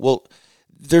 Oh, well,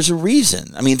 there's a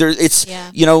reason. I mean,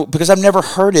 because I've never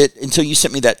heard it until you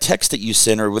sent me that text that you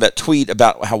sent, or with that tweet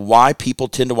about why people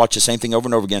tend to watch the same thing over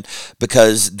and over again,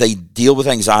 because they deal with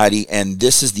anxiety and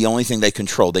this is the only thing they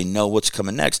control. They know what's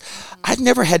coming next. I'd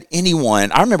never had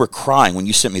anyone. I remember crying when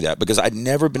you sent me that, because I'd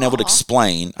never been able to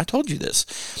explain. I told you this.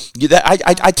 I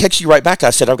texted you right back. I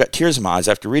said, I've got tears in my eyes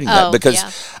after reading that, because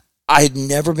I had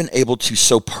never been able to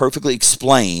so perfectly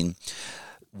explain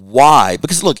why.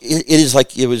 Because look, it is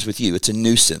like it was with you. It's a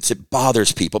nuisance. It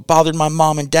bothers people. It bothered my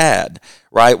mom and dad,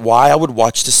 right? Why I would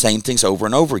watch the same things over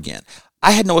and over again.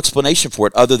 I had no explanation for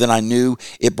it other than I knew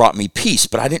it brought me peace,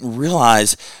 but I didn't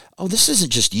realize, this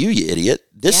isn't just you idiot.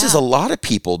 This is a lot of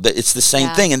people that it's the same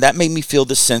thing. And that made me feel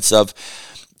this sense of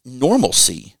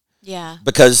normalcy. Yeah.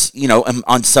 Because,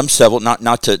 on some level,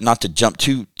 not to jump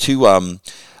too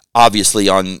obviously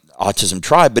on Autism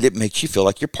Tribe, but it makes you feel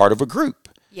like you're part of a group.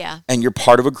 Yeah. And you're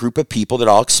part of a group of people that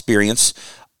all experience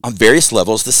on various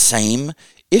levels the same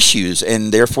issues,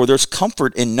 and therefore there's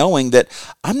comfort in knowing that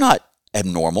I'm not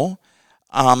abnormal.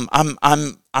 I'm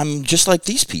just like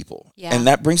these people. Yeah. And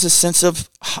that brings a sense of,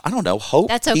 hope.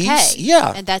 That's okay. Peace.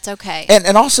 Yeah. And that's okay.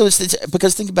 And also it's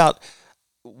because think about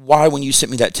why when you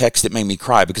sent me that text it made me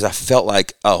cry, because I felt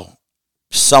like,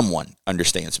 someone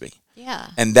understands me. Yeah.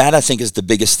 And that, I think, is the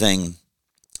biggest thing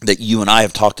that you and I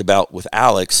have talked about with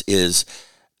Alex, is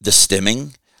the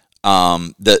stimming,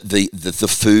 the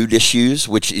food issues,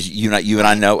 which is you and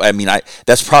I know. I mean,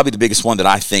 that's probably the biggest one that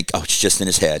I think, it's just in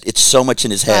his head. It's so much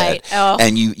in his head,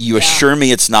 and you assure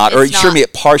me it's not, or assure me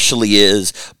it partially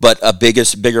is, but a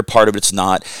bigger part of it's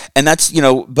not. And that's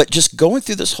but just going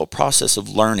through this whole process of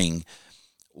learning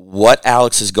what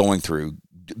Alex is going through,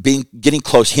 getting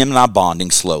close, him and I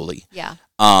bonding slowly. Yeah.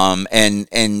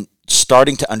 And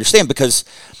starting to understand, because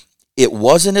it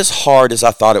wasn't as hard as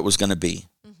I thought it was going to be.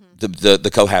 The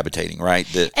cohabitating, right?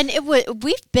 And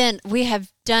we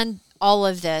have done all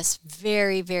of this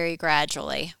very, very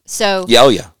gradually. So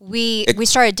yeah. We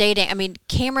started dating. I mean,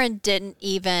 Cameron didn't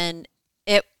even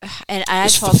and I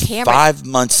told Cameron 5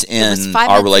 months in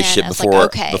our relationship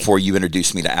before you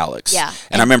introduced me to Alex. Yeah.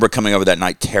 And I remember coming over that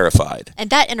night terrified. And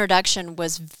that introduction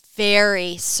was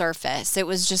very surface. It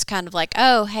was just kind of like,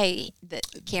 oh, hey,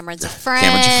 Cameron's a friend.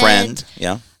 Cameron's a friend,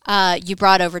 yeah. You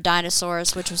brought over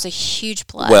dinosaurs, which was a huge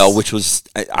plus. Well,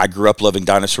 I grew up loving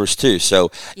dinosaurs too.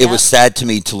 So it was sad to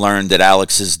me to learn that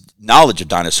Alex's knowledge of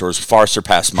dinosaurs far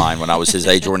surpassed mine when I was his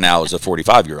age or now as a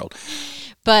 45-year-old.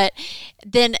 But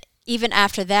then even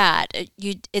after that,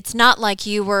 it's not like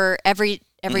you were every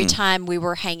time we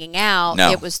were hanging out,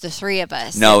 it was the three of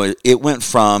us. No, it went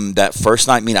from that first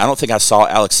night meeting. I don't think I saw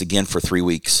Alex again for 3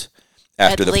 weeks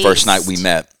after the first night we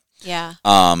met. Yeah.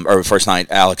 Or the first night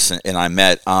Alex and I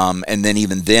met. And then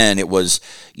even then it was,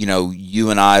 you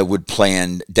and I would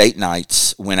plan date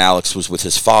nights when Alex was with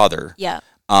his father. Yeah.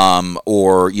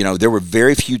 Or, there were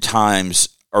very few times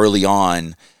early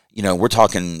on. We're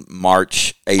talking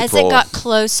March, April. As it got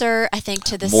closer, I think,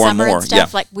 to the summer and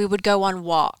stuff, like we would go on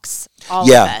walks. All of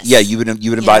us. Yeah. You would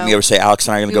invite me over, say, Alex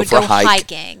and I are going to go for a hike.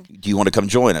 Hiking. Do you want to come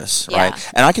join us? Yeah.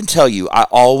 Right. And I can tell you,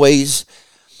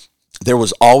 there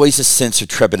was always a sense of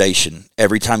trepidation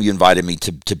every time you invited me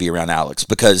to be around Alex,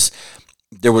 because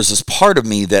there was this part of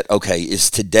me that, okay,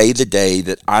 is today the day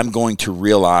that I'm going to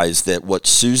realize that what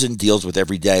Susan deals with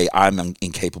every day, I'm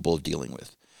incapable of dealing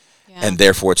with. Yeah. And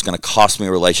therefore, it's going to cost me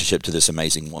a relationship to this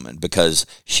amazing woman, because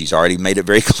she's already made it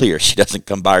very clear she doesn't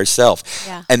come by herself.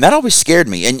 Yeah. And that always scared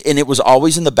me. And it was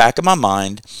always in the back of my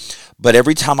mind. But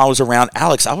every time I was around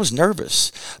Alex, I was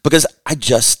nervous because I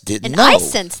just didn't know. And I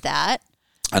sensed that.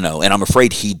 I know, and I'm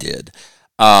afraid he did.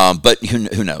 But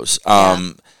who knows?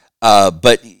 Yeah.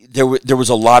 But there was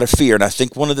a lot of fear. And I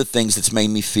think one of the things that's made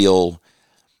me feel,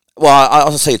 well,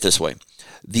 I'll say it this way.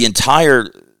 The entire...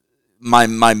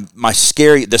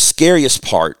 the scariest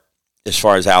part as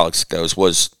far as Alex goes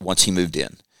was once he moved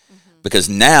in. Because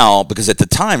at the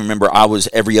time, remember, I was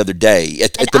every other day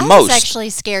at the most. I was actually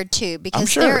scared too, because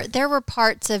sure. there were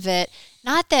parts of it,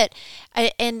 not that,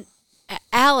 and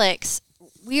Alex,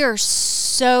 we are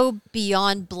so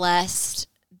beyond blessed.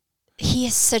 He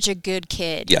is such a good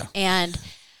kid. Yeah. And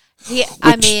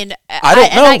I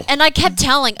don't know. And I kept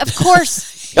telling, of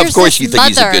course. Of course you think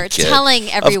he's a good kid. Telling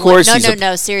everyone,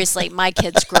 no, seriously, my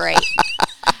kid's great.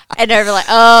 And they were like,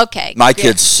 oh, okay. My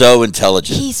kid's so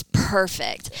intelligent. He's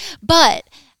perfect. But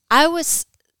I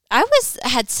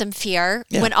had some fear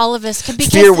when all of us could be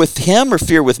fear with him or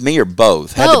fear with me or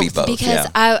both. Had to be both. Because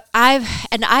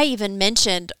I even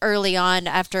mentioned early on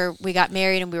after we got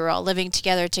married and we were all living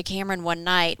together to Cameron one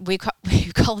night, we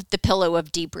call it the pillow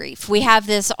of debrief. We have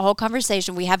this whole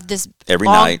conversation. We have this every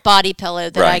long night body pillow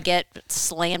that I get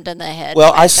slammed in the head.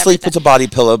 Well, I sleep with a body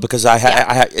pillow because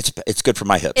it's good for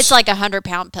my hips. It's like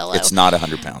 100-pound pillow. It's not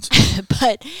 100 pounds.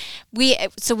 But we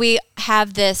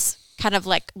have this kind of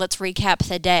like, let's recap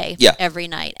the day every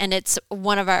night. And it's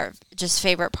one of our just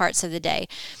favorite parts of the day.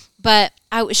 But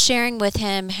I was sharing with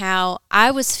him how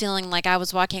I was feeling like I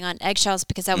was walking on eggshells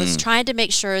because I was trying to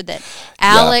make sure that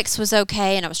Alex was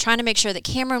okay, and I was trying to make sure that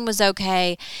Cameron was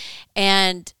okay.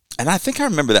 And I think I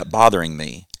remember that bothering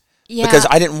me. Yeah. Because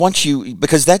I didn't want you,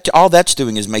 because all that's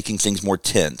doing is making things more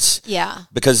tense. Yeah.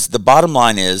 Because the bottom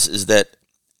line is that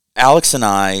Alex and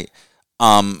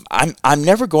I'm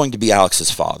never going to be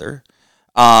Alex's father.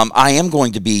 I am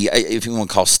going to be, if you want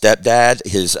to call stepdad,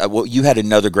 his, you had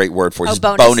another great word for it, his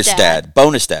bonus dad.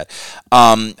 Bonus dad.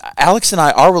 Alex and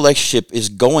our relationship is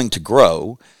going to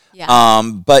grow. Yeah.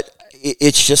 But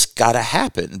it's just got to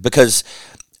happen, because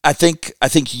I think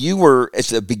you were at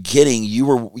the beginning, you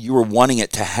were wanting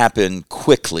it to happen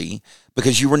quickly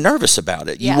because you were nervous about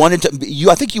it. Yeah.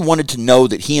 I think you wanted to know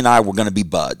that he and I were going to be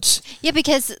buds. Yeah,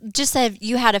 because just that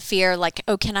you had a fear, like,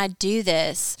 oh, can I do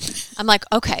this? I'm like,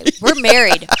 okay, we're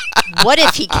married. What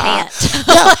if he can't?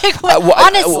 Yeah.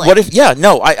 Honestly. What if? Yeah,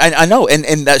 no, I know,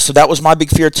 and so that was my big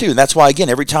fear too. And that's why, again,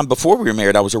 every time before we were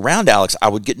married, I was around Alex, I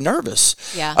would get nervous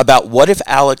about what if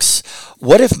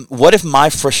my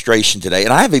frustration today,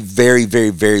 and I have a very, very,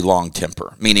 very long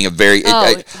temper, meaning a very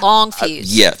long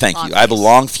fuse. Yeah, thank you. I have a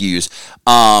long fuse.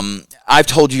 I've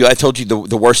told you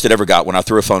the worst it ever got when I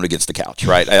threw a phone against the couch,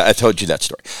 right? I told you that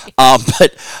story.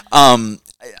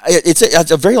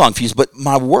 It's a very long fuse, but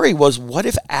my worry was, what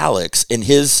if Alex and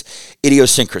his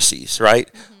idiosyncrasies,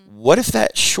 right? Mm-hmm. What if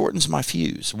that shortens my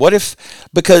fuse?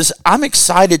 Because I'm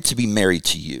excited to be married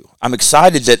to you. I'm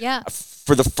excited that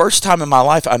for the first time in my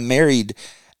life, I'm married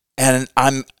and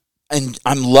I'm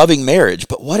loving marriage.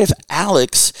 But what if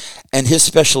Alex and his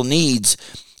special needs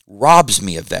robs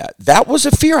me of that? That was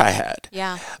a fear I had.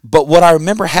 Yeah. But what I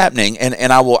remember happening,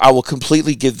 and I will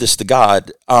completely give this to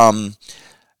God,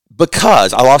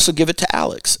 because I'll also give it to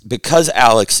Alex, because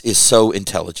Alex is so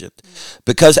intelligent,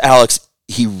 because Alex,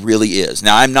 he really is.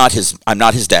 Now, I'm not his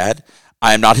dad.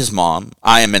 I am not his mom.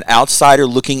 I am an outsider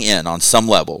looking in on some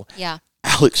level. Yeah.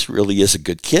 Alex really is a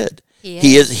good kid.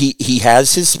 He is. He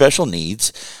has his special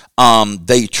needs.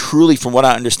 They truly, from what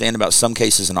I understand about some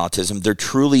cases in autism, they're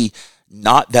truly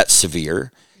not that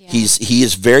severe. Yeah. He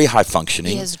is very high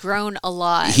functioning. He has grown a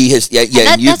lot. He has, yeah.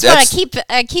 And that's what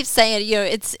I keep saying.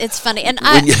 It's funny, and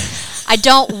I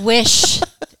don't wish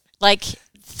like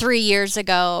 3 years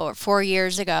ago or 4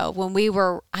 years ago when we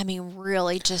were,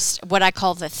 really just what I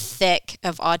call the thick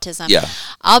of autism. Yeah.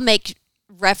 I'll make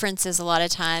references a lot of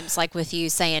times, like with you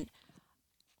saying,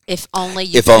 if only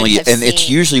you. And it's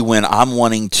usually when I'm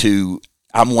wanting you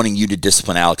to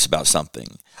discipline Alex about something.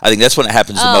 I think that's when it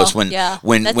happens the most. When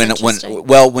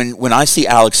I see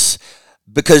Alex,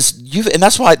 because and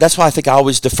that's why I think I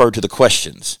always defer to the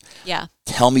questions. Yeah.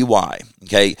 Tell me why.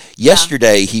 Okay.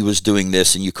 Yesterday he was doing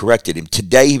this and you corrected him.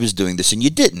 Today he was doing this and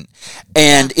you didn't.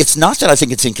 And it's not that I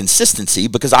think it's inconsistency,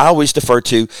 because I always defer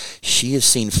to, she has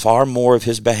seen far more of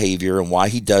his behavior and why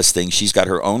he does things. She's got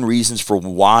her own reasons for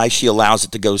why she allows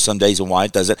it to go some days and why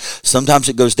it doesn't. Sometimes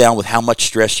it goes down with how much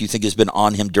stress you think has been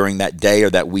on him during that day or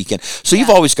that weekend. So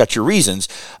you've always got your reasons.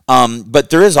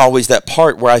 But there is always that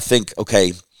part where I think,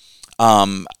 okay,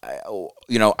 I'm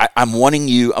wanting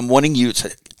you,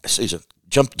 Susan,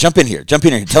 jump in here,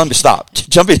 tell him to stop,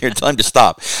 jump in here, tell him to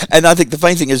stop. And I think the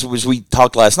funny thing is, as we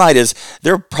talked last night, is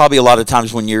there are probably a lot of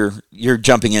times when you're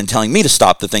jumping in, telling me to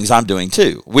stop the things I'm doing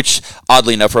too, which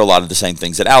oddly enough are a lot of the same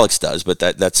things that Alex does, but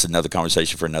that's another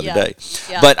conversation for another day.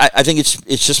 Yeah. But I think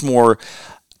it's just more,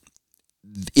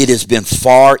 it has been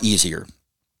far easier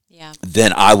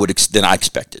than I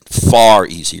expected, far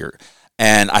easier.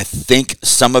 And I think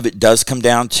some of it does come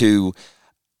down to,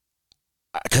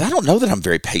 because I don't know that I'm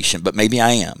very patient, but maybe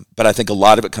I am. But I think a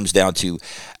lot of it comes down to,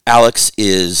 Alex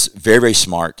is very, very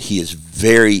smart. He is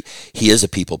a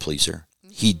people pleaser.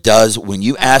 He does, when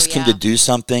you ask him to do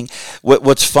something, what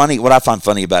I find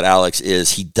funny about Alex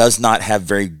is he does not have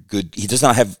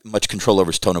much control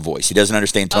over his tone of voice. He doesn't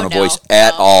understand tone of voice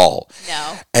at all.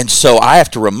 No. And so I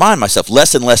have to remind myself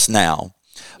less and less now.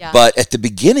 Yeah. But at the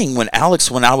beginning, when I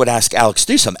would ask Alex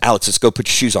to do something, Alex, let's go put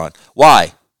your shoes on.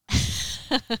 Why?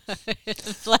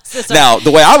 Now, the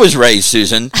way I was raised,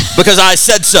 Susan, because I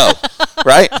said so,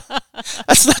 right?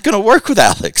 That's not going to work with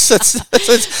Alex.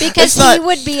 Because he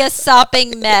would be a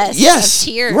sopping mess of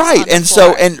tears. Right.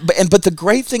 But the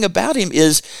great thing about him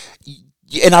is,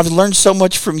 and I've learned so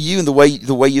much from you and the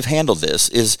way you've handled this,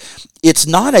 is it's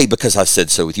not because I said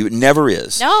so with you. It never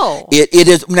is. No. It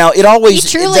is. Now, it always...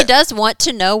 He truly does want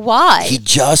to know why. He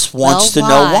just wants to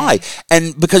know why.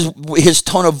 And because his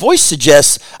tone of voice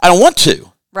suggests, I don't want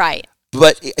to. Right.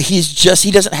 But he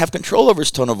doesn't have control over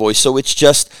his tone of voice, so it's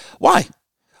just, why?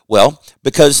 Well,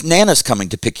 because Nana's coming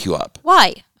to pick you up.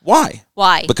 Why? Why?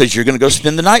 Because you're going to go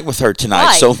spend the night with her tonight.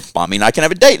 Why? So Mommy and I can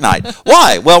have a date night.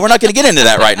 Why? Well, we're not going to get into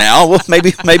that right now. Well,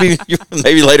 maybe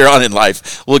later on in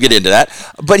life we'll get into that.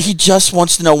 But he just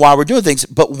wants to know why we're doing things.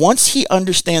 But once he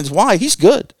understands why, he's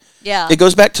good. Yeah. It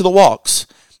goes back to the walks.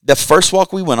 The first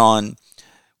walk we went on,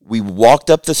 we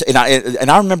walked up this, and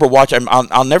I remember watching.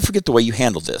 I'll never forget the way you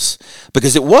handled this,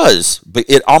 because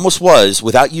it almost was,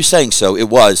 without you saying so. It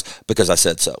was because I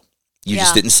said so. You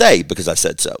just didn't say because I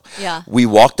said so. Yeah. We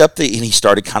walked up and he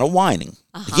started kind of whining.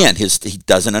 Uh-huh. Again, he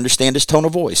doesn't understand his tone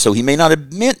of voice. So he may not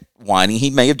have meant whining.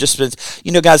 He may have just been,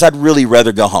 guys, I'd really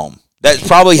rather go home. That's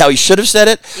probably how he should have said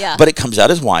it. Yeah. But it comes out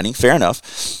as whining. Fair enough.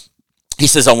 He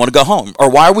says, I want to go home.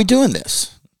 Or why are we doing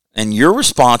this? And your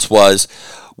response was,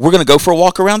 we're going to go for a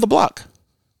walk around the block.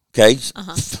 Okay.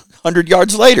 Uh-huh. 100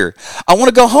 yards later, I want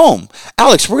to go home.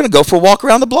 Alex, we're going to go for a walk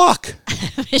around the block.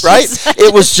 Right?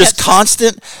 It was just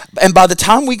constant. And by the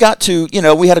time we got to,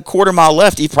 we had a quarter mile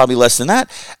left, even probably less than that,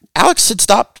 Alex had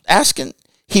stopped asking.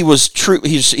 He was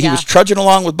was trudging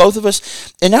along with both of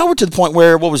us. And now we're to the point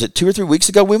where, 2 or 3 weeks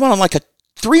ago, we went on like a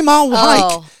 3-mile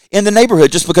hike in the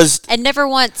neighborhood just because. And never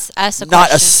once asked a question.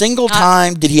 Not a single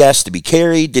time did he ask to be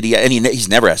carried. He's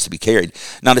never asked to be carried.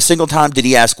 Not a single time did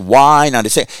he ask why.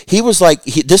 He was like,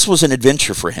 this was an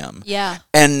adventure for him. Yeah.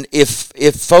 And if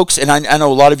folks, and I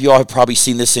know a lot of you all have probably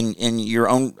seen this in your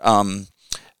own,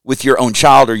 with your own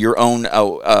child or your own,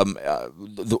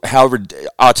 however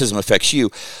autism affects you.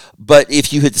 But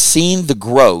if you had seen the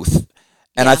growth,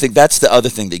 and I think that's the other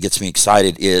thing that gets me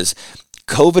excited is,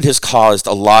 COVID has caused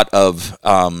a lot of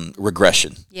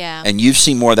regression. Yeah. And you've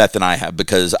seen more of that than I have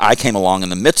because I came along in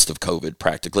the midst of COVID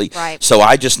practically. Right. So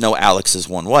I just know Alex is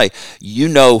one way. You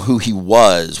know who he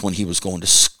was when he was going to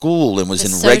school and was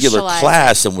in regular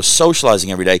class and was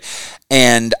socializing every day.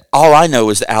 And all I know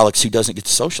is the Alex who doesn't get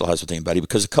to socialize with anybody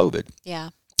because of COVID. Yeah.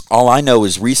 All I know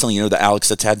is recently, the Alex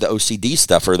that's had the OCD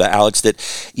stuff, or the Alex that,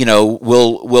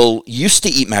 will used to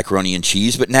eat macaroni and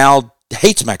cheese, but now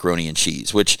hates macaroni and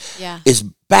cheese, which is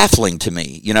baffling to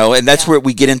me, and that's where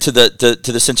we get into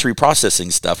the sensory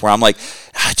processing stuff, where I'm like,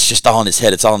 it's just all in his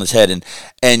head. It's all in his head.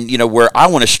 And where I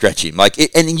want to stretch him, like,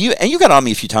 you got on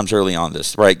me a few times early on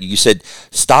this, right? You said,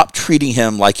 stop treating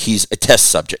him like he's a test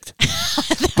subject,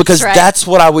 because that's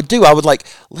what I would do. I would like,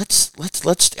 let's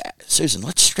Susan,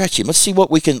 let's stretch him. Let's see what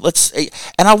we can,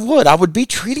 and I would be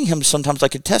treating him sometimes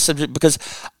like a test subject because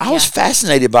I was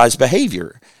fascinated by his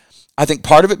behavior. I think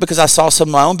part of it because I saw some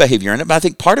of my own behavior in it, but I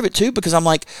think part of it too because I'm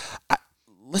like,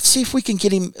 let's see if we can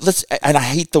get him. And I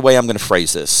hate the way I'm going to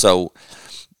phrase this.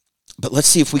 But let's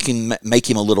see if we can make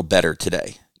him a little better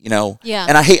today. Yeah.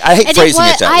 And I hate phrasing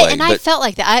it that way. And I felt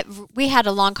like that. We had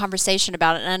a long conversation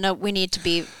about it, and I know we need to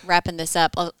be wrapping this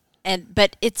up.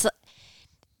 But it's.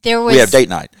 We have date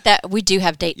night. That we do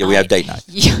have date night. Yeah, we have date night.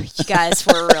 You guys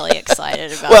were really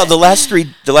excited about it. Well, the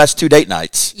last 2 date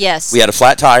nights. Yes. We had a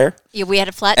flat tire. Yeah, we had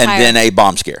a flat tire. And then a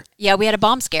bomb scare. Yeah, we had a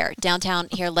bomb scare downtown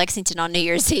here in Lexington on New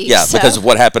Year's Eve. Yeah, because of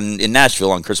what happened in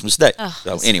Nashville on Christmas Day. Oh,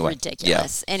 so anyway.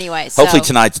 Ridiculous. Yeah. Anyway, hopefully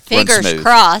tonight's fingers runs smooth.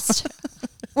 Crossed.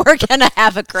 We're going to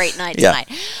have a great night tonight.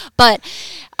 But,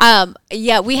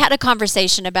 we had a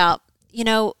conversation about,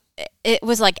 it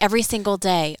was like every single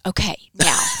day, okay,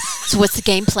 now. So what's the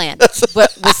game plan? What's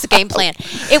the game plan?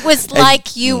 It was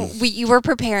like you were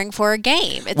preparing for a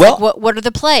game. It's like, what are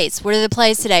the plays? What are the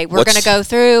plays today? We're going to go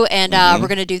through and we're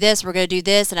going to do this. We're going to do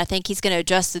this. And I think he's going to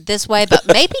adjust it this way, but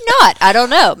maybe not. I don't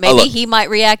know. Maybe he might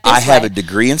react this way. I have a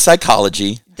degree in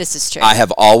psychology. This is true. I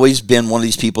have always been one of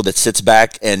these people that sits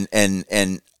back and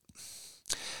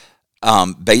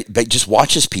just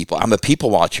watches people. I'm a people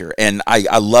watcher, and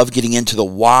I love getting into the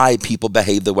why people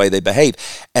behave the way they behave.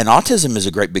 And autism is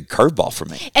a great big curveball for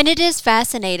me. And it is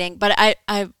fascinating, but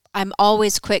I'm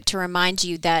always quick to remind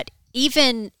you that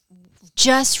even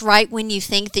just right when you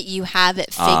think that you have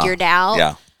it figured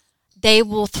out, they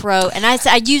will throw, and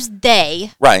I use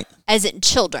they as in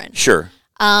children. Sure.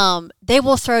 They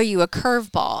will throw you a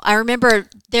curveball. I remember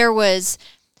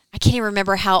I can't even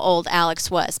remember how old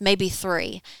Alex was, maybe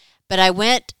 3. But I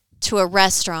went to a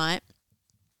restaurant,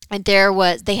 and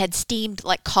they had steamed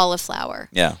like cauliflower.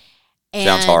 Yeah, and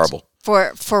sounds horrible.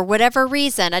 For whatever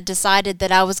reason, I decided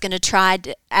that I was going to try.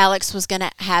 Alex was going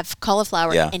to have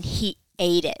cauliflower, and he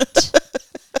ate it.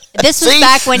 This was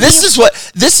back when this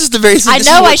is the very thing. I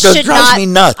know I should drives me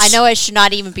nuts. I know I should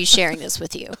not even be sharing this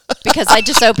with you because I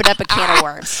just opened up a can of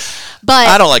worms. But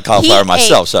I don't like cauliflower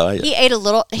myself,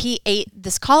 he ate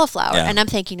this cauliflower, and I'm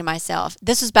thinking to myself,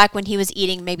 this was back when he was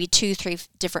eating maybe 2-3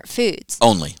 different foods.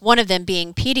 Only one of them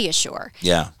being Pediasure,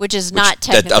 which is not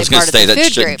technically part of the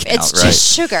food group. It's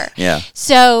just sugar. Yeah.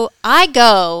 So I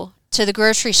go to the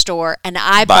grocery store and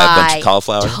I buy a bunch of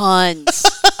cauliflower? Tons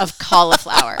of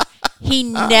cauliflower. He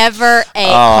never ate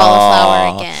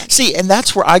cauliflower again. See, and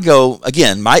that's where I go,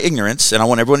 again, my ignorance, and I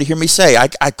want everyone to hear me say,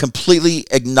 I completely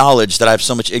acknowledge that I have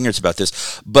so much ignorance about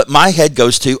this, but my head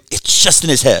goes to, it's just in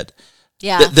his head.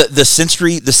 Yeah. The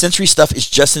sensory stuff is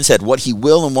just in his head. What he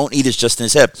will and won't eat is just in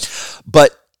his head.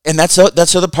 And that's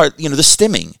the other part, the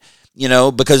stimming.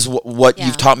 Because what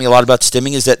you've taught me a lot about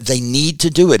stimming is that they need to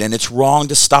do it, and it's wrong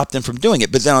to stop them from doing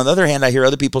it. But then on the other hand, I hear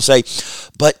other people say,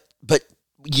 but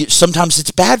sometimes it's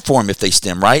bad for him if they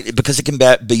stim, right? Because it can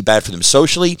be bad for them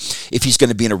socially. If he's going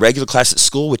to be in a regular class at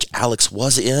school, which Alex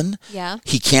was in,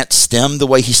 he can't stim the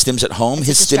way he stims at home.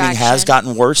 His stimming has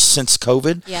gotten worse since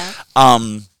COVID. Yeah.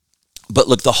 But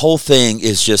look, the whole thing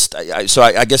is just,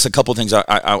 I guess a couple of things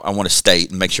I want to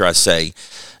state and make sure I say.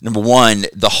 Number one,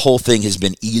 the whole thing has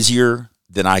been easier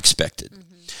than I expected.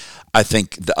 Mm-hmm. I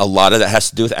think a lot of that has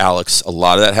to do with Alex. A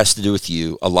lot of that has to do with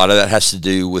you. A lot of that has to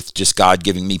do with just God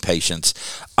giving me patience.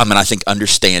 I think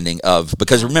understanding of,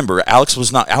 because remember, Alex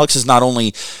is not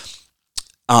only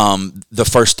the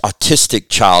first autistic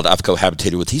child I've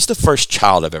cohabitated with. He's the first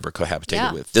child I've ever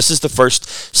cohabitated with. This is the first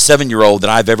 7-year-old that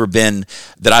I've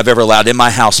ever allowed in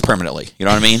my house permanently. You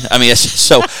know what I mean?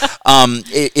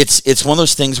 It's one of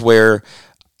those things where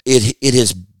it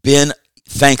has been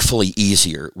thankfully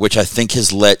easier, which I think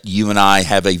has let you and I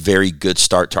have a very good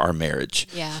start to our marriage.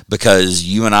 Yeah. Because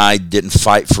you and I didn't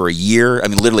fight for a year.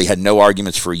 Literally had no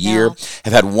arguments for a year. No.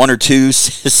 Have had 1 or 2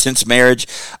 since marriage.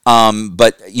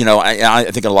 But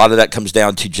I think a lot of that comes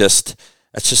down to just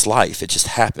That's just life. It just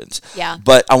happens. Yeah.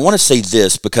 But I want to say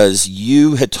this because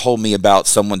you had told me about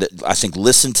someone that I think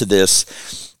listened to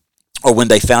this, or when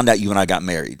they found out you and I got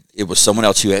married. It was someone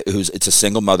else it's a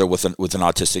single mother with an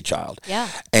autistic child. Yeah.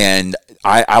 And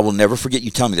I will never forget you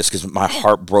telling me this because my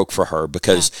heart broke for her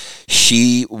because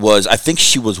I think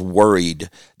she was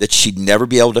worried that she'd never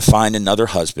be able to find another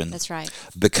husband. That's right.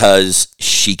 Because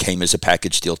she came as a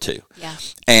package deal too. Yeah.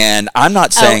 And I'm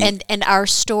not saying and our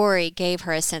story gave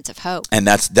her a sense of hope. And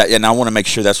and I want to make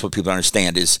sure that's what people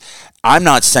understand is I'm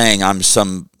not saying I'm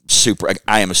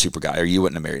I am a super guy, or you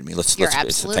wouldn't have married me. You're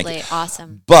absolutely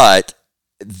awesome. But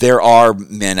there are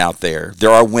men out there. There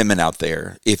are women out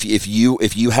there. If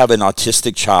you have an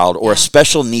autistic child or a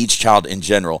special needs child in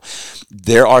general,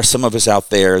 there are some of us out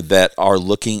there that are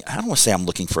looking. I don't want to say I'm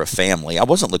looking for a family. I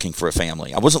wasn't looking for a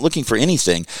family. I wasn't looking for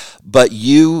anything. But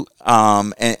you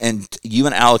and you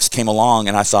and Alex came along,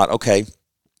 and I thought, okay,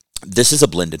 this is a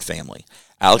blended family.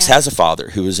 Alex has a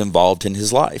father who is involved in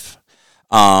his life.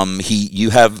 You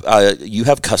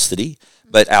have custody,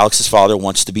 but Alex's father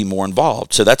wants to be more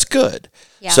involved, so that's good.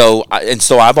 Yeah. So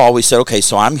I've always said, okay,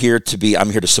 so I'm here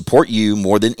to support you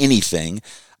more than anything.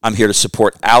 I'm here to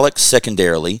support Alex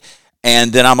secondarily,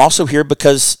 and then I'm also here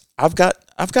because I've got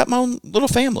my own little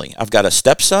family. I've got a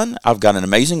stepson. I've got an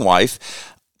amazing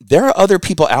wife. There are other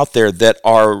people out there that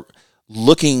are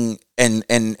looking and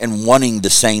wanting the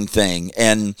same thing,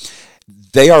 and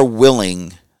they are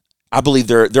willing. I believe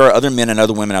there are other men and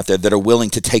other women out there that are willing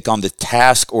to take on the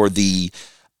task or the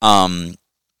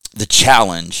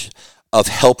challenge of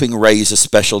helping raise a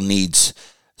special needs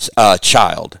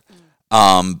child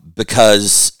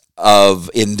because of,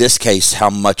 in this case, how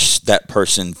much that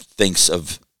person thinks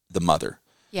of the mother.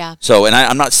 Yeah. So, and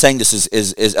I'm not saying this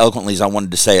as eloquently as I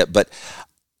wanted to say it, but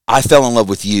I fell in love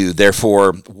with you.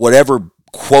 Therefore, whatever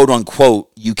quote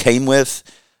unquote you came with,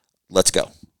 let's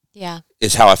go. Yeah.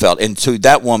 Is how I felt. And to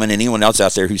that woman and anyone else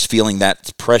out there who's feeling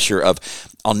that pressure of,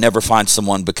 I'll never find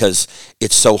someone because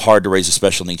it's so hard to raise a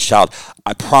special needs child,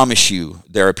 I promise you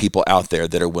there are people out there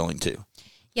that are willing to.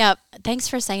 Yeah. Thanks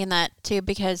for saying that too,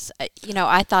 because,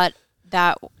 I thought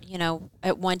that,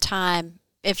 at one time,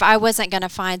 if I wasn't going to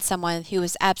find someone who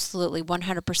was absolutely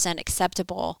 100%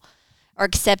 acceptable or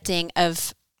accepting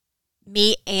of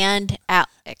me and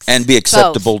Alex. And be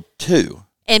acceptable too.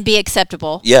 And be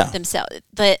acceptable themselves.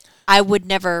 That I would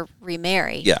never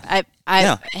remarry. Yeah.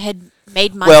 I had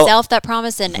made myself that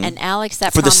promise and Alex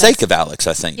that for promise. For the sake of Alex,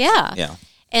 I think. Yeah. Yeah.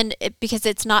 And because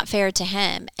it's not fair to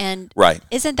him. And right.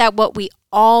 Isn't that what we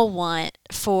all want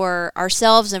for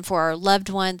ourselves and for our loved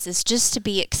ones, is just to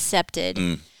be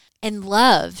accepted and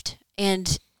loved.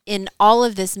 And in all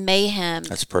of this mayhem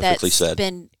that's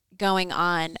been going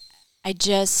on, I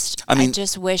just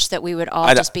wish that we would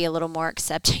all just be a little more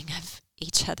accepting of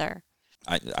each other.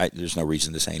 There's no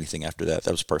reason to say anything after that.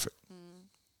 That was perfect.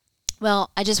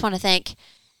 Well, I just want to thank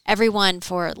everyone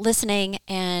for listening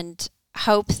and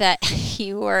hope that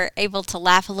you were able to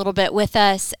laugh a little bit with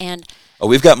us. And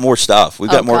we've got more stuff. We've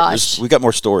got more stories. We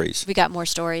got more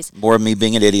stories. More of me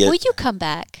being an idiot. Will you come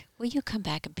back? Will you come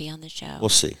back and be on the show? We'll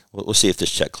see. We'll see if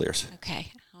this check clears.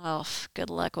 Okay. Well, good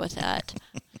luck with that.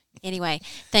 Anyway,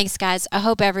 thanks, guys. I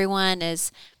hope everyone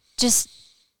is just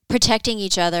protecting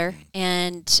each other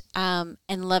and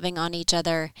loving on each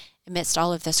other amidst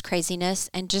all of this craziness.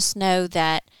 And just know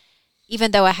that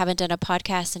even though I haven't done a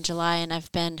podcast in July and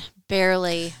I've been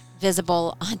barely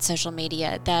visible on social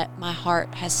media, that my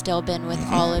heart has still been with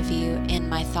all of you, and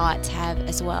my thoughts have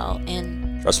as well.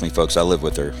 And trust me, folks, I live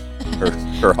with her.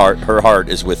 Her heart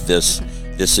is with this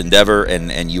endeavor,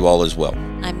 and you all as well.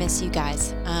 I miss you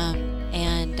guys.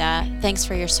 And thanks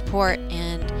for your support,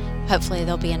 and hopefully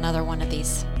there'll be another one of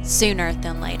these sooner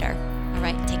than later. All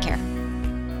right, take care.